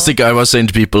 because I was saying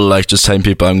to people like just telling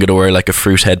people I'm gonna wear like a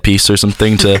fruit headpiece or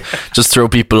something to just throw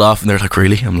people off, and they're like,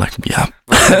 "Really?" I'm like, "Yeah."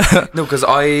 No, because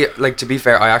to be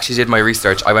fair, I actually did my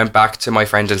research. I went back to my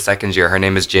friend in second year. Her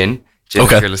name is Jin. Jin,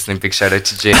 Okay. if you're listening, big shout out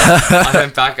to Jin. I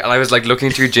went back and I was like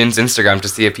looking through Jin's Instagram to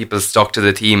see if people stuck to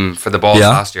the theme for the balls Yeah.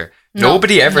 last year. No,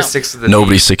 Nobody ever no. sticks to the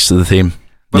Nobody theme. sticks to the theme.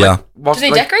 But, Yeah. like, what's, Do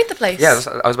they like- decorate the place? Yeah,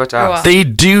 I was about to Or ask. what? They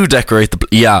do decorate the.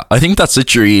 Yeah, I think that's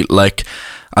literally like.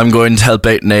 I'm going to help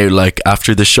out now. Like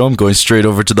after the show, I'm going straight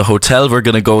over to the hotel. We're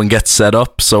gonna go and get set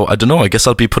up. So I don't know. I guess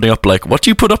I'll be putting up like what do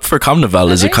you put up for Carnival?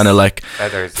 Is it Feathers? kind of like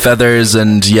Feathers. feathers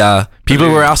and yeah? People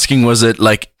were asking, was it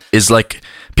like is like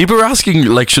people were asking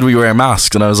like should we wear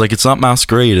masks? And I was like, it's not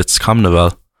masquerade. It's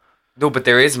Carnival. No, but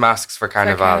there is masks for For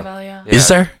Carnival. carnival, yeah. Is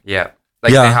there? Yeah.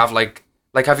 Like Yeah. they have like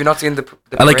have you not seen the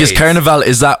And like is parades? Carnival?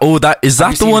 Is that you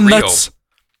the seen one Rio? that's?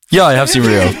 Yeah, I have seen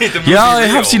Rio. The Yeah, I movie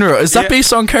have Rio. seen Rio. Is that Yeah.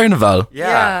 based on Carnival?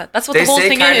 Yeah, that's what they the whole say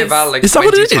thing Carnival is. like Is that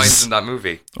what 20 it is? times in that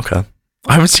movie. Okay,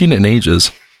 I haven't seen it in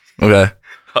ages. Okay.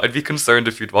 I'd be concerned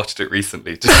if you'd watched it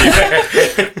recently. To be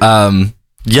fair.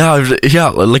 Yeah,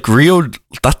 like Rio.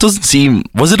 That doesn't seem.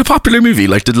 Was it a popular movie?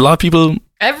 Like, did a lot of people?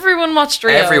 Everyone watched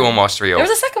Rio. Everyone watched Rio. There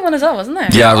was a second one as well, wasn't there?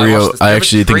 Yeah, I Rio. watched the- I there was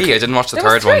actually three. think. I didn't watch the There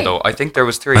was third one three. though. I think there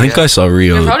was 3. I think I saw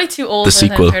Rio. You're probably too old The when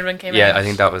sequel. the third one came Yeah, out. I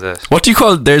think that was it. What do you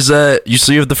call? There's a.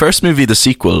 So you have the first movie, the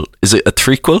sequel. Is it a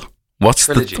threequel? What's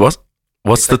Trilogy. the what?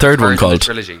 What's It's the like third third one in the called?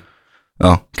 Trilogy.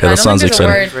 Oh, okay, I that don't sounds think there's a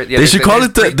exciting. word. Yeah, They should call there's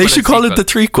it the. They prequel should and call it the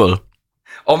sequel. threequel.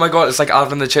 Oh my god, it's like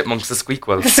Alvin and the Chipmunks, the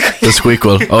squeakquel. The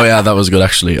squeakquel. Oh yeah, that was good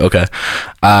actually. Okay.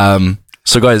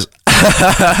 So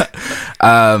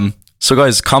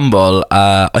guys, Comball.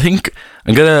 I think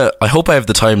I hope I have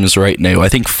the times right now. I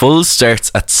think full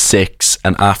starts at 6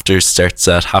 and afters starts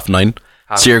at 9:30.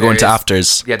 So you're going to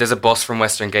afters. Yeah, there's a bus from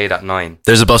Western Gate at 9.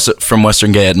 There's a bus from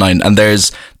Western Gate at 9, and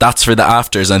that's for the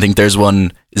afters. I think there's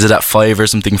one. Is it at 5 or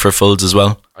something for fulls as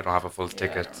well? I don't have a full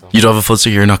ticket. So. You don't have a full, so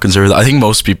you're not concerned with that. I think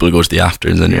most people go to the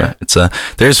afters anyway. Yeah.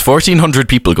 There's 1,400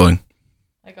 people going.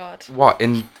 My God. What,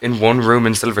 in one room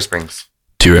in Silver Springs?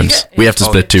 2 rooms. We have to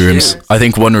split 2 rooms. Jesus. I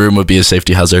think 1 room would be a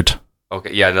safety hazard.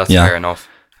 Okay, yeah, that's Yeah. fair enough.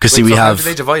 Because see, Wait, we so how have. do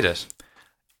they divide it?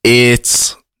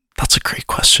 That's a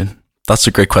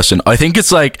great question. I think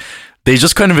it's like they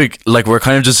just kind of like we're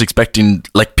kind of just expecting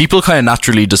like people kind of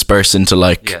naturally disperse into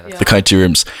like Yeah, that's the kind of 2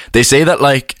 rooms. They say that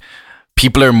like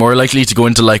people are more likely to go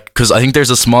into like because I think there's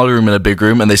a small room and a big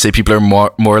room, and they say people are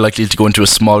more likely to go into a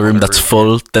small room that's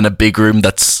full than a big room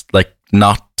that's like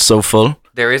not so full.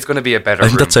 there is going to be a better I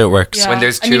think room. that's how it works. Yeah. When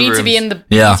there's and you two need to be rooms. in the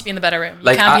Yeah. you need to be in the better room. You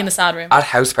Like, can't be in the sad room. At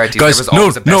house parties, Guys, there was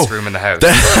always the best no. room in the house.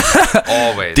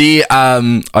 Always.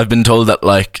 I've been told that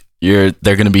like they're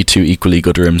going to be two equally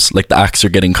good rooms. Like the acts are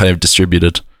getting kind of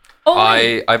distributed. Oh,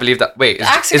 right. I believe that. Wait,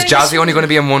 acts are is getting Jazzy only going to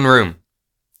be in one room?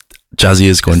 Jazzy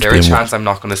is going Is to there be a in one. chance I'm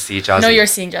not going to see Jazzy? No, you're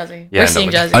seeing Jazzy. Yeah, We're no,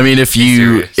 seeing but- Jazzy. I mean, if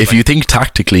you serious, think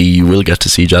tactically, you will get to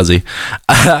see Jazzy.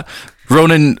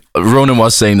 Ronan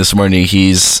was saying this morning.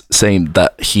 He's saying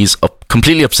that he's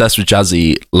completely obsessed with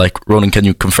Jazzy. Like, Ronan, can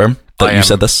you confirm that you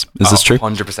said this? Is this true?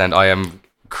 100%. I am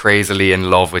crazily in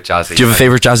love with Jazzy. Do you have a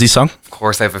favorite Jazzy song? Of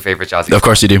course, I have a favorite Jazzy. Of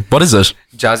course you do. What is it?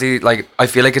 Jazzy, like, I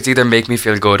feel like it's either Make Me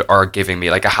Feel Good or Giving Me.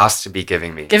 Like, it has to be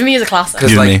Giving Me. Give Me is a classic.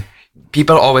 Because, Give like, Me.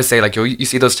 people always say, like, you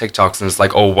see those TikToks and it's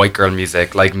like, oh, white girl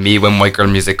music. Like, me when white girl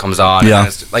music comes on. Yeah. And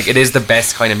it's, like, it is the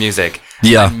best kind of music.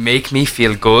 Yeah. And Make Me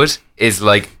Feel Good is,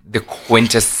 like, the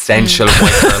quintessential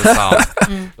white girl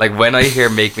song. Like, when I hear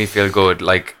Make Me Feel Good,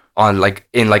 like,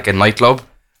 in, like, a nightclub,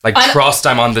 like, trust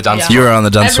I'm on the dance floor. You're on the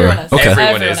dance floor. Everyone is. Okay.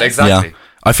 Everyone is, exactly. Yeah.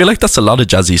 I feel like that's a lot of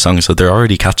Jazzy songs, so they're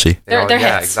already catchy. They're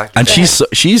yeah, hits. exactly. And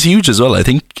she's huge as well. I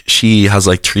think she has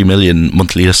like 3 million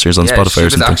monthly listeners on Spotify she or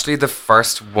was something. actually the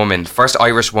first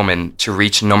Irish woman to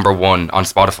reach #1 on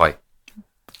Spotify.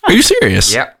 Are you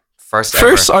serious? Yeah, first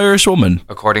First ever, Irish woman.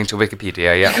 according to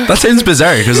Wikipedia. Yeah, That sounds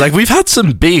bizarre because like we've had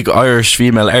some big Irish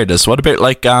female artists. What about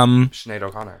like Sinead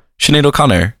O'Connor. Sinead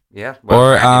O'Connor Yeah,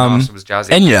 or apparently not, it was Jazzy.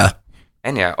 Enya?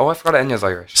 Enya. Oh, I forgot Enya's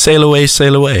Irish. Sail away,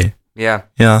 sail away. Yeah.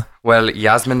 Yeah. Well,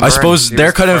 Yasmin. I Byrne, suppose she they're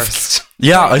was kind the of first.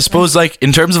 yeah. I suppose like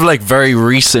in terms of like very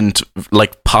recent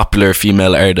like popular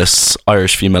female artists,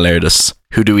 Irish female artists.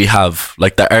 Who do we have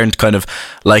like that aren't kind of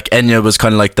like Enya was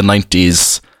kind of like the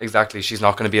 90s. Exactly. She's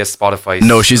not going to be a Spotify.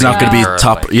 No, she's not going to be streamer,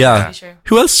 top. like, yeah. Sure.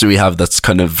 Who else do we have that's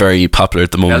kind of very popular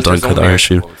at the moment on Belters kind of only, I Irish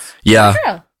food? suppose. Yeah,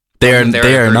 Girl. they are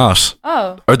They're a group. not,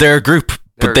 Oh. or they're a group,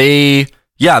 but They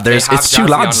there's have it's two Jazzy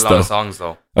lads on a lot though. of songs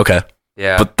though. Okay,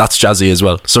 Yeah. but that's Jazzy as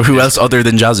well. So who else other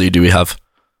than Jazzy do we have?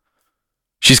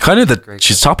 She's kind of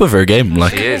she's top of her game.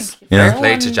 Like she is. Yeah. Fair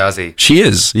play to Jazzy. she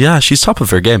is. Yeah, she's top of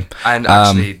her game. And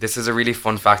actually, this is a really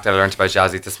fun fact that I learned about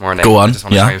Jazzy this morning. Go I on. just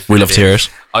wanna try Yeah, and we fit love to hear it.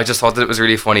 I just thought that it was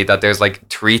really funny that there's like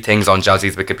 3 things on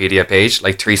Jazzy's Wikipedia page,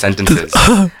 like 3 sentences.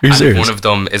 You're And serious? one of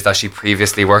them is that she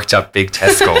previously worked at Big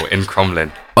Tesco in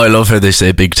Crumlin. I love how they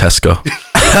say Big Tesco.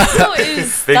 No, it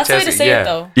is. Big That's the way to Tesco, say yeah. it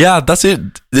though. Yeah, that's it.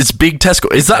 It's Big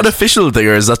Tesco. Is that an official thing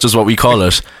or is that just what we call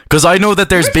it? Because I know that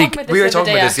there's We were big. talking about this We were the other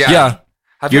talking day, about this, actually. yeah. Yeah,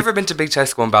 Have you ever been to Big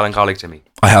Tesco in Ballincollig, Timmy?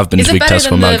 I have been Is to it Big better Tesco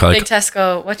than in the Big Ballincollig.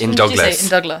 Tesco? What In did you say? Douglas. In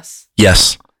Douglas.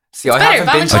 Yes, See, I better.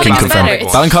 haven't been to I can Ballincollig is confirm. better.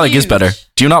 It's Ballincollig is better. huge.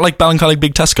 Do you not like Ballincollig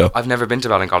Big Tesco? I've never been to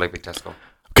Ballincollig Big Tesco.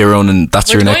 Okay, Ronan, that's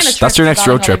We're your going next. a That's your trip next to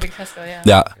road Ballincollig trip. Big Tesco, yeah.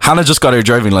 Yeah, Hannah just got her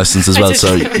driving license as I well, did.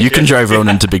 so you can drive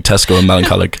Ronan to Big Tesco in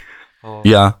Ballincollig.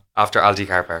 Yeah. After Aldi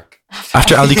Car Park.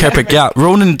 After Aldi Car Park, yeah.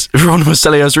 Ronan was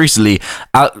telling us recently.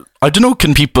 I don't know.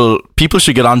 Can people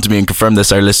should get on to me and confirm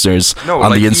this? Our listeners No,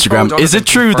 on like, the Aoife Instagram. O'Donovan Is it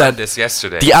true confirmed that this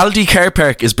yesterday? the Aldi Car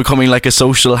Park is becoming like a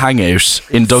social hangout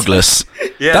in Douglas?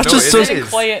 Yeah, that no, just it does. is.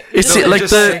 Quiet. It's No, like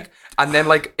just the and then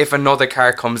like if another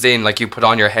car comes in, like you put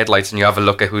on your headlights and you have a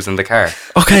look at who's in the car.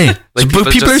 okay, Like but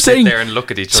people just are sit saying there and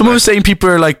look at each someone other. was saying people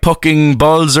are like pucking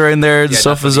balls around there and Yeah,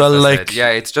 stuff that's as what well. Aoife Like, said. Yeah,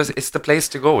 it's the place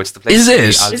to go. It's the place. Is to it? be,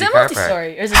 Is Aldi Is it Car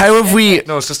multi-story? Or is it how just have we? outside?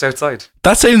 No, it's just outside.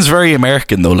 That sounds very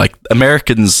American though. Like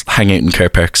Americans hang out in car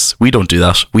parks. We don't do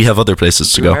that. We have other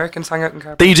places to Do go. Americans hang out in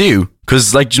car parks? They do,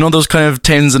 because like, do you know those kind of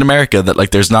towns in America that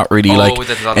like there's not really Oh, like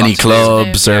there's not any lots to do.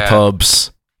 clubs or Yeah.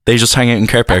 pubs. They just hang out in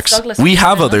car parks. Douglas. We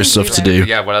have There's other nothing stuff to to do do.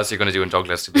 Yeah, what else are you going to do in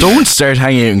Douglas? To be Don't start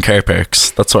hanging out in car parks.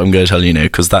 That's what I'm going to tell you now,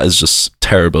 because that is just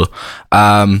terrible.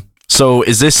 So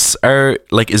is this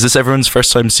everyone's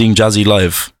first time seeing Jazzy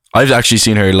live? I've actually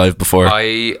seen her live before.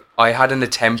 I had an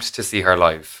attempt to see her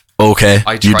live. Okay,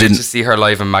 I you tried didn't. to see her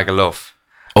live in Magaluf.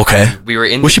 Okay, We were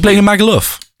in. was she playing in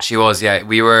Magaluf? She was, yeah.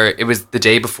 We were. It was the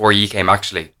day before you came,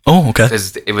 actually, Oh, okay.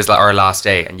 because it was like our last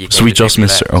day, and you. Came So we the day just we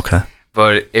missed her. left. Okay,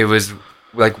 But it was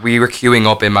like we were queuing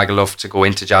up in Magaluf to go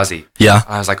into Jazzy. yeah.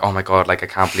 And I was like, oh my god, like I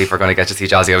can't believe we're gonna get to see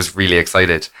Jazzy. I was really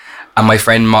excited. And my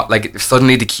friend, like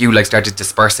suddenly the queue like started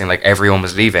dispersing, like everyone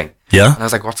was leaving. Yeah, And I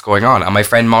was like, what's going on? And my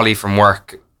friend Molly from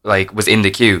work like was in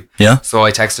the queue. yeah. So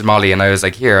I texted Molly and I was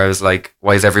like, I was like,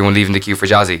 why is everyone leaving the queue for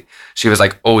Jazzy? She was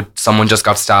like, oh, someone just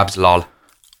got stabbed, lol.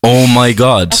 Oh my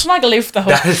god. That's Magaluf though.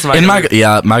 That is my In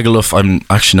Magaluf, I'm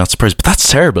actually not surprised, but that's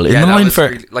terrible. In yeah, the that line was for,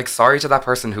 really, like, sorry to that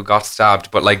person who got stabbed,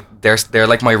 but like they're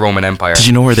like my Roman Empire. did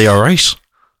you know where they are? Right?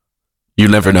 You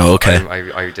never know. Okay.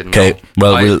 I didn't Okay.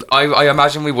 know. Well, I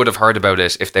imagine we would have heard about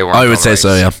it if they weren't. I would say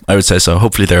so. Yeah, I would say so.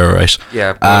 Hopefully they're all right.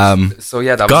 Yeah. But, so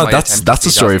yeah, that was God, my that's attempt to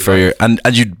a see story Jazzy for you. live.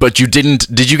 And you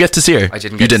didn't. Did you get to see her? I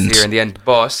didn't get to see her in the end,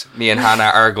 but me and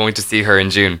Hannah are going to see her in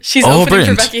June. She's Oh, opening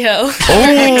brilliant. for Becky Hill.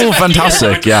 Oh,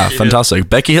 fantastic! Yeah, fantastic.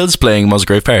 Becky Hill's playing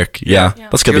Musgrave Park. Yeah,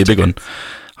 that's gonna be a big one.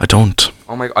 I don't.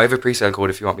 Oh my! I have a pre-sale code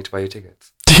if you want me to buy you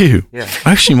tickets. Do you? Yeah.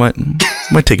 I actually might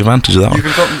take advantage of that You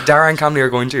one. can come. Dara and Camley are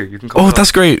going too. You can come. Oh, along.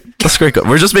 that's great. That's great.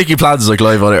 We're just making plans like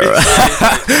live on air. We'll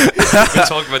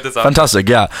talk about this after. Fantastic,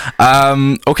 yeah.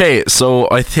 Okay, so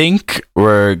I think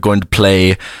we're going to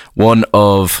play one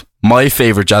of my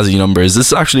favourite Jazzy numbers.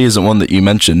 This actually isn't one that you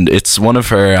mentioned. It's one of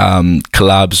her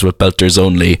collabs with Belters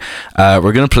Only.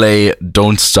 We're going to play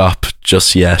Don't Stop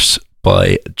Just Yet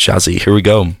by Jazzy. Here we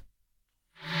go.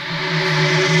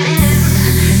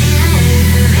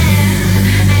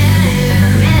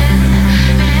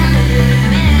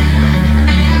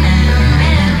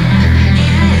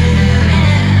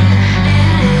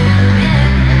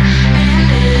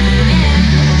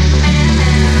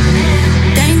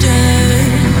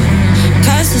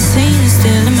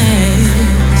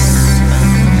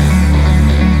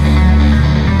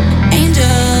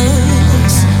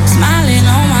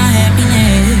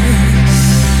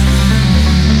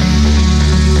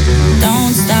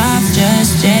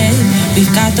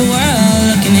 We've got the world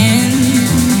looking in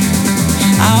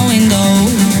our window.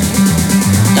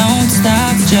 Don't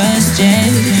stop just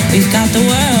yet. We've got the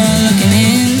world looking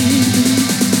in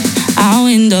our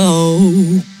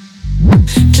window.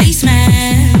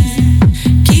 Policeman,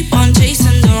 keep on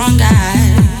chasing the wrong guy.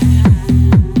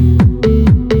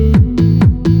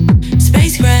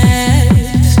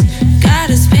 Spacecraft, got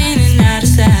us spinning out of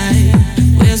sight.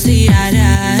 We'll see eye to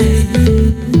eye.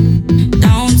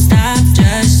 Don't stop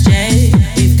just yet.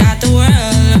 We've got the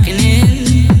world looking in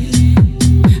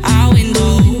our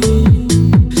window.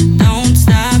 Don't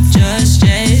stop just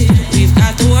yet. We've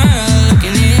got the world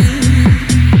looking in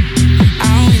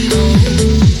our window.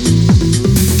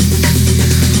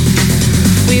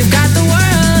 We've got the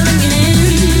world looking in.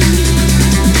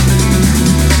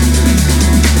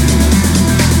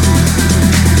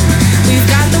 We've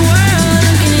got the world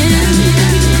looking in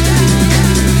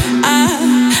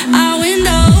our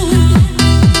window.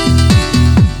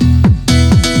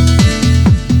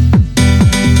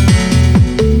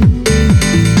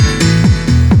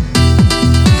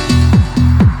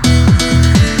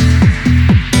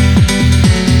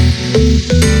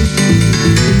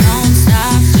 Don't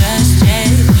stop just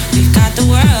yet. We've got the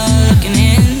world looking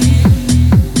in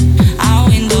our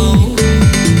window.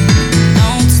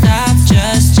 Don't stop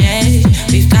just yet.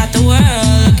 We've got the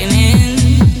world looking in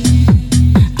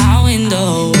our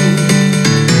window.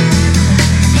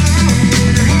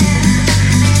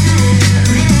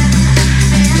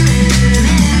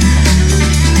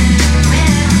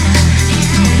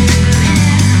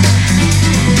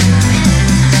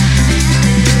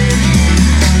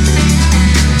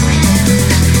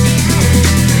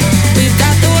 We've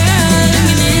got the world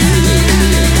looking in our window. We've got the world looking in our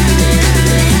window.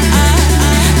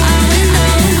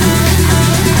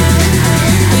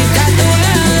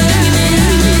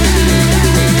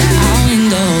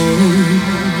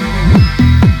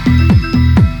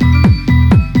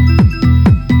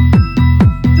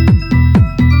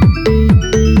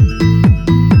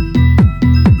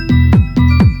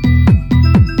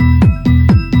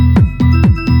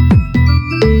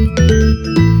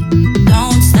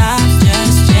 Don't stop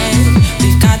just yet.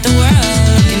 We've got the world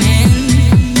looking in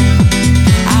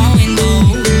our window.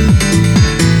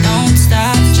 Don't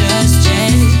stop just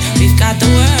yet. We've got the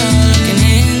world looking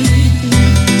in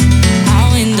our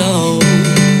window.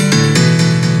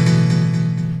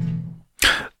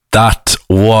 That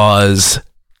was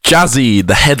Jazzy,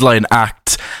 the headline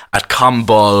act at Comm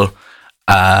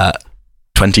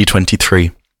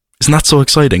 2023. Isn't that so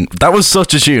exciting? That was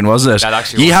such a tune, wasn't it? That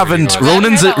actually You was really haven't.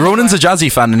 good. Ronan's a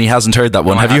Jazzy fan and he hasn't heard that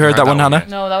one. I Have you haven't heard that one, Hannah? yet.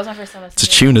 No, that was my first time. It's a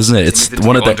tune, isn't it? It's He's into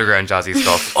one the of the. underground jazzy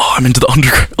stuff. Oh, I'm into the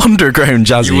underground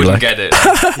Jazzy. You wouldn't like. get it.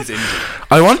 He's into it.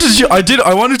 I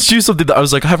wanted to do something that I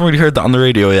was like, I haven't really heard that on the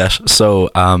radio yet. So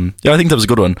yeah, I think that was a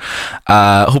good one.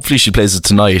 Hopefully she plays it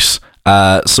tonight.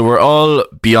 So we're all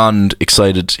beyond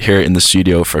excited here in the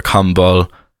studio for Comm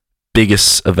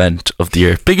biggest event of the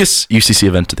year, biggest UCC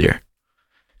event of the year.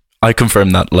 I confirm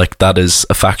that, like, that is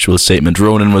a factual statement.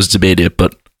 Ronan was debating it,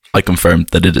 but I confirm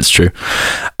that it is true.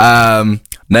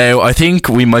 Now, I think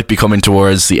we might be coming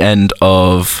towards the end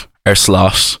of our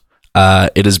slot.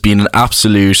 It has been an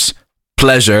absolute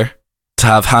pleasure to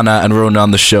have Hannah and Ronan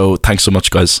on the show. Thanks so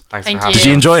much, guys. Thanks Thank for having you. Did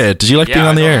you enjoy it? Did you like being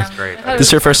on the air? It's great. This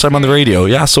is your first time on the radio.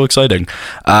 Yeah, so exciting.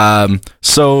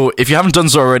 So if you haven't done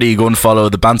so already, go and follow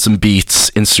the Bants and Beats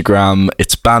Instagram.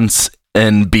 It's Bants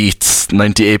and Beats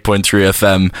 98.3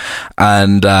 FM.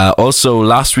 And also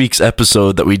last week's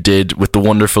episode that we did with the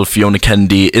wonderful Fiona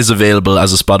Kennedy is available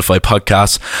as a Spotify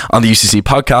podcast on the UCC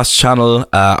podcast channel.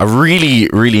 A really,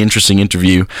 really interesting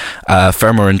interview.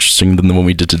 Far more interesting than the one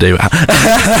we did today.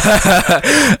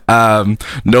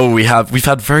 No, we've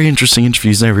had very interesting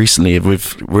interviews now recently.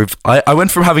 I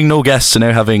went from having no guests to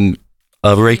now having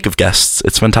a rake of guests.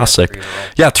 It's fantastic.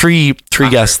 Yeah, three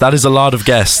guests. That is a lot of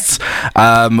guests.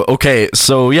 Okay,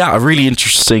 so yeah, a really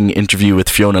interesting interview with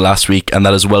Fiona last week, and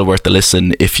that is well worth a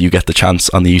listen if you get the chance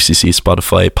on the UCC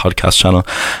Spotify podcast channel.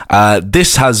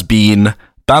 This has been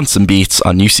Bants and Beats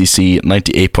on UCC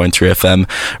 98.3 FM.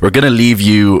 We're gonna leave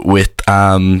you with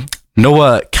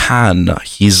Noah Khan.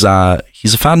 He's a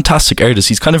fantastic artist.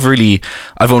 He's kind of really,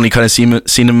 I've only kind of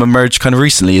seen him emerge kind of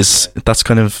recently. That's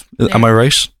kind of, am I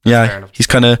right? Yeah, he's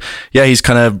kind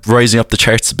of rising up the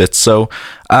charts a bit. So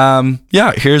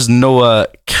yeah, here's Noah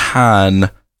Khan.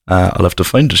 I'll have to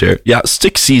find it here. Yeah,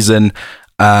 Stick Season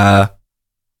by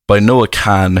Noah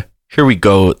Khan. Here we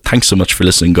go. Thanks so much for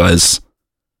listening, guys.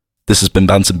 This has been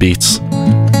Bants and Beats.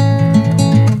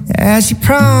 As you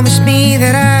promised me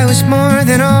that I was more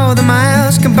than all the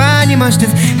miles combined, you must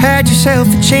have had yourself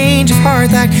a change of heart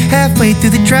like halfway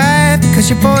through the drive, because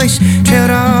your voice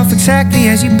trailed off exactly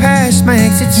as you passed my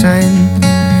exit sign.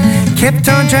 Kept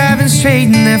on driving straight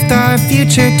and left our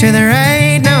future to the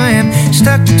right. Now I am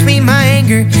stuck between my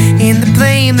anger and the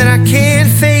blame that I can't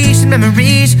face, and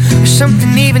memories or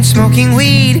something even smoking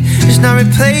weed does not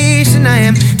replace. And I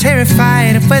am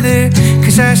terrified of weather,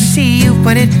 cause I see you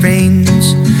when it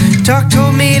rains. Doc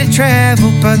told me to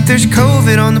travel, but there's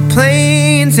COVID on the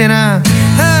planes. And I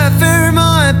love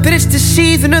Vermont, but it's the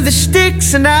season of the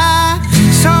sticks. And I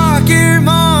saw your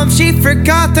mom, she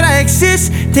forgot that I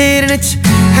existed. And it's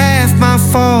half my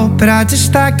fault, but I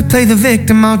just like to play the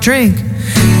victim. I'll drink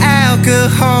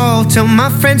alcohol till my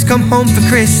friends come home for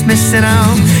Christmas. And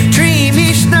I'll dream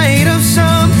each night of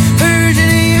some version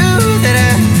of you that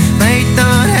I might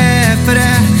not have, but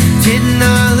I did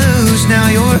not lose. Now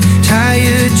you're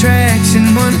tired tracks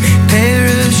and one pair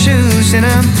of shoes, and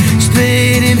I'm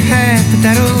split in half, but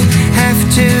that'll have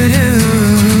to do.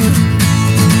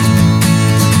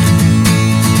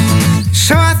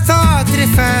 So I thought that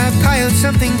if I piled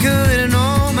something good and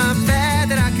all my bad,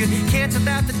 that I could cancel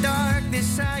out the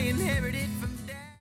darkness I inherit.